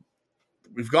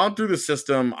we've gone through the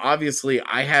system. Obviously,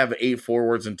 I have 8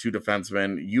 forwards and 2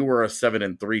 defensemen. You were a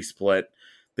 7-3 split.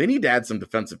 They need to add some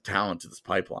defensive talent to this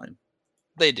pipeline.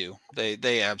 They do.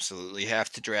 They absolutely have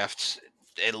to draft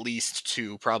at least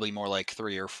 2, probably more like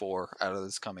 3 or 4 out of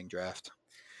this coming draft.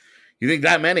 You think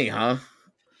that many, huh?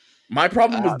 My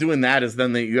problem with doing that is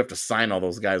then you have to sign all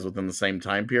those guys within the same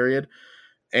time period.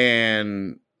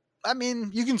 And I mean,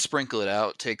 you can sprinkle it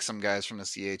out. Take some guys from the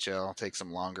CHL, take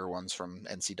some longer ones from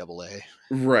NCAA.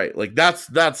 Right. Like that's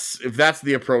if that's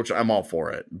the approach, I'm all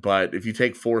for it. But if you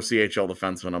take 4 CHL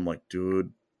defensemen, I'm like,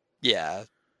 dude. Yeah,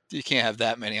 you can't have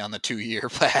that many on the 2-year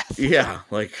path. Yeah,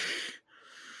 like,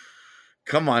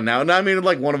 come on now. No, I mean,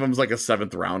 like one of them's like a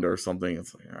 7th rounder or something.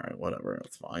 It's like, all right, whatever,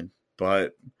 that's fine.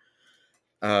 But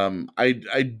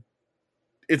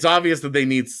it's obvious that they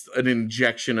need an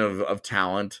injection of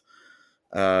talent.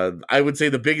 I would say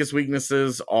the biggest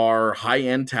weaknesses are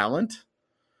high-end talent.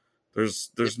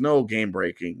 There's no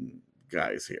game-breaking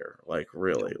guys here. Like,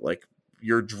 really. Like,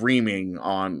 you're dreaming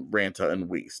on Ranta and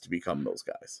Weiss to become those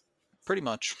guys. Pretty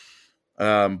much.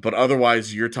 But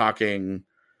otherwise, you're talking,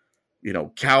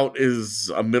 Kaut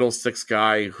is a middle 6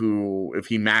 guy who, if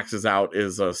he maxes out,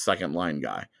 is a second-line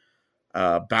guy.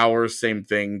 Bowers, same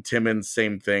thing. Timmins,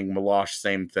 same thing. Milosh,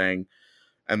 same thing.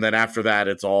 And then after that,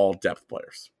 it's all depth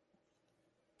players.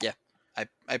 Yeah,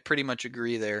 I pretty much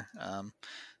agree there.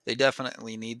 They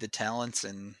definitely need the talents,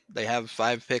 and they have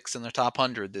 5 picks in the top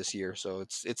 100 this year, so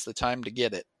it's the time to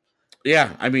get it.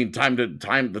 Yeah, I mean,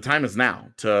 the time is now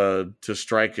to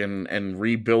strike and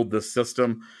rebuild this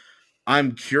system.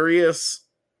 I'm curious.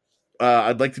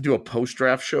 I'd like to do a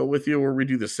post-draft show with you where we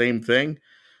do the same thing.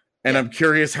 And I'm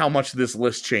curious how much this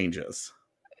list changes.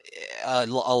 A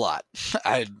lot.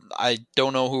 I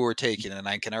don't know who we're taking, and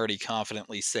I can already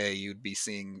confidently say you'd be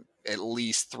seeing at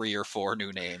least 3 or 4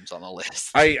 new names on the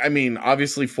list. I mean,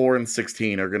 obviously 4 and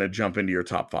 16 are going to jump into your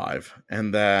top 5.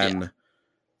 And then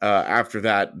after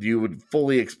that, you would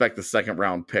fully expect the 2nd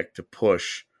round pick to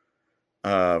push.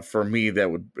 For me, it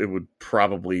would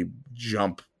probably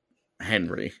jump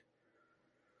Henry.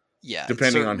 Yeah.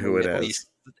 Depending on who it is. Least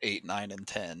 8, 9, and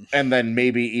 10. And then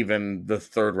maybe even the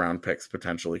 3rd round picks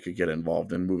potentially could get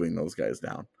involved in moving those guys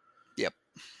down. Yep.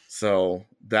 So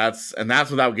that's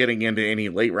without getting into any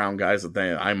late round guys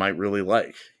that I might really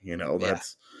like,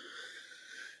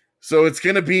 So it's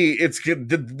going to be,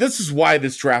 this is why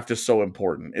this draft is so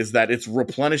important, is that it's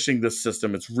replenishing the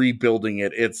system. It's rebuilding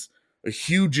it. It's a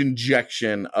huge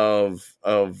injection of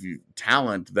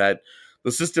talent that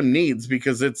the system needs,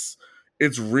 because it's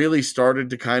really started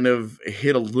to kind of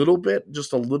hit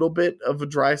just a little bit of a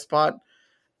dry spot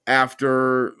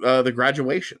after the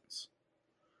graduations.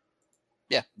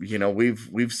 Yeah.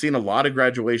 We've seen a lot of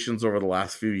graduations over the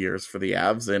last few years for the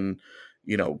Avs, and,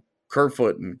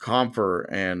 Kerfoot and Comfer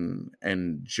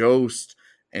and Jost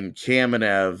and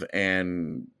Kamenev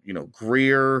and,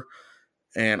 Greer,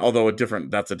 and although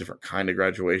that's a different kind of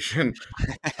graduation.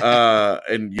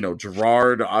 And,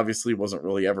 Gerard obviously wasn't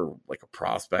really ever like a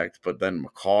prospect, but then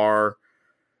Makar,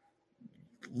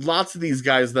 lots of these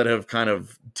guys that have kind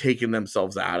of taken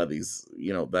themselves out of these,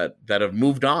 that have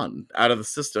moved on out of the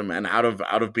system and out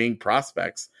of being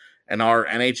prospects and are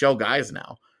NHL guys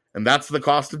now. And that's the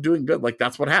cost of doing good. Like,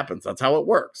 that's what happens. That's how it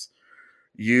works.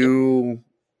 Building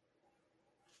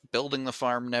the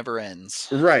farm never ends.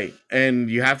 Right. And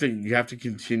you have to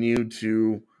continue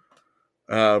to,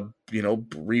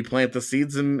 replant the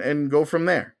seeds and go from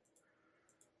there.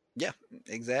 Yeah,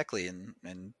 exactly.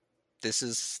 And this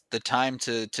is the time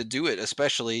to do it,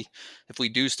 especially if we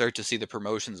do start to see the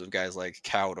promotions of guys like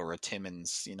Kaut or a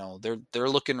Timmins. They're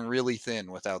looking really thin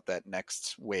without that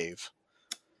next wave.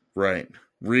 Right.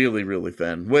 Really, really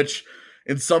thin, which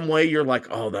in some way you're like,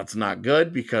 oh, that's not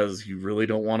good, because you really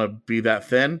don't want to be that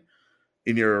thin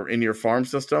in your farm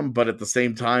system. But at the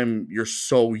same time, you're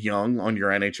so young on your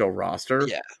NHL roster.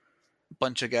 Yeah.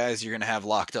 Bunch of guys you're going to have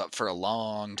locked up for a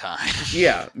long time.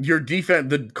 Yeah. Your defense,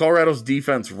 the Colorado's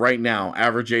defense right now,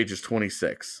 average age is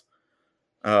 26.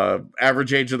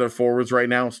 Average age of their forwards right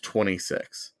now is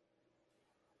 26.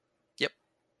 Yep.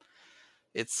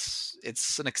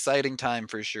 It's an exciting time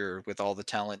for sure, with all the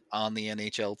talent on the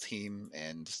NHL team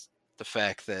and the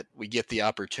fact that we get the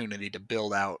opportunity to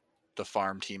build out the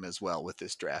farm team as well with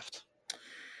this draft.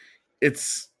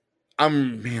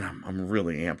 I'm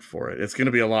really amped for it. It's going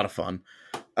to be a lot of fun.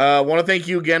 I want to thank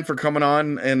you again for coming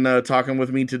on and talking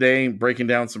with me today, breaking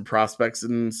down some prospects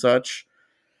and such.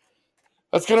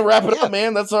 That's going to wrap it up,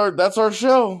 man. That's our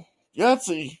show.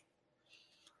 Yahtzee.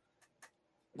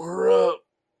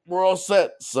 We're all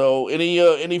set. So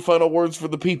any final words for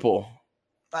the people?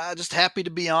 Just happy to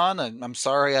be on. I'm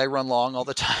sorry I run long all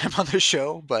the time on the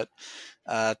show, but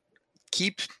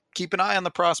keep an eye on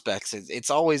the prospects. It's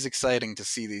always exciting to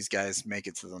see these guys make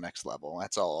it to the next level.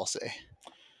 That's all I'll say.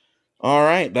 All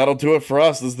right. That'll do it for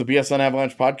us. This is the BSN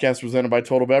Avalanche podcast presented by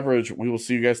Total Beverage. We will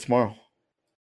see you guys tomorrow.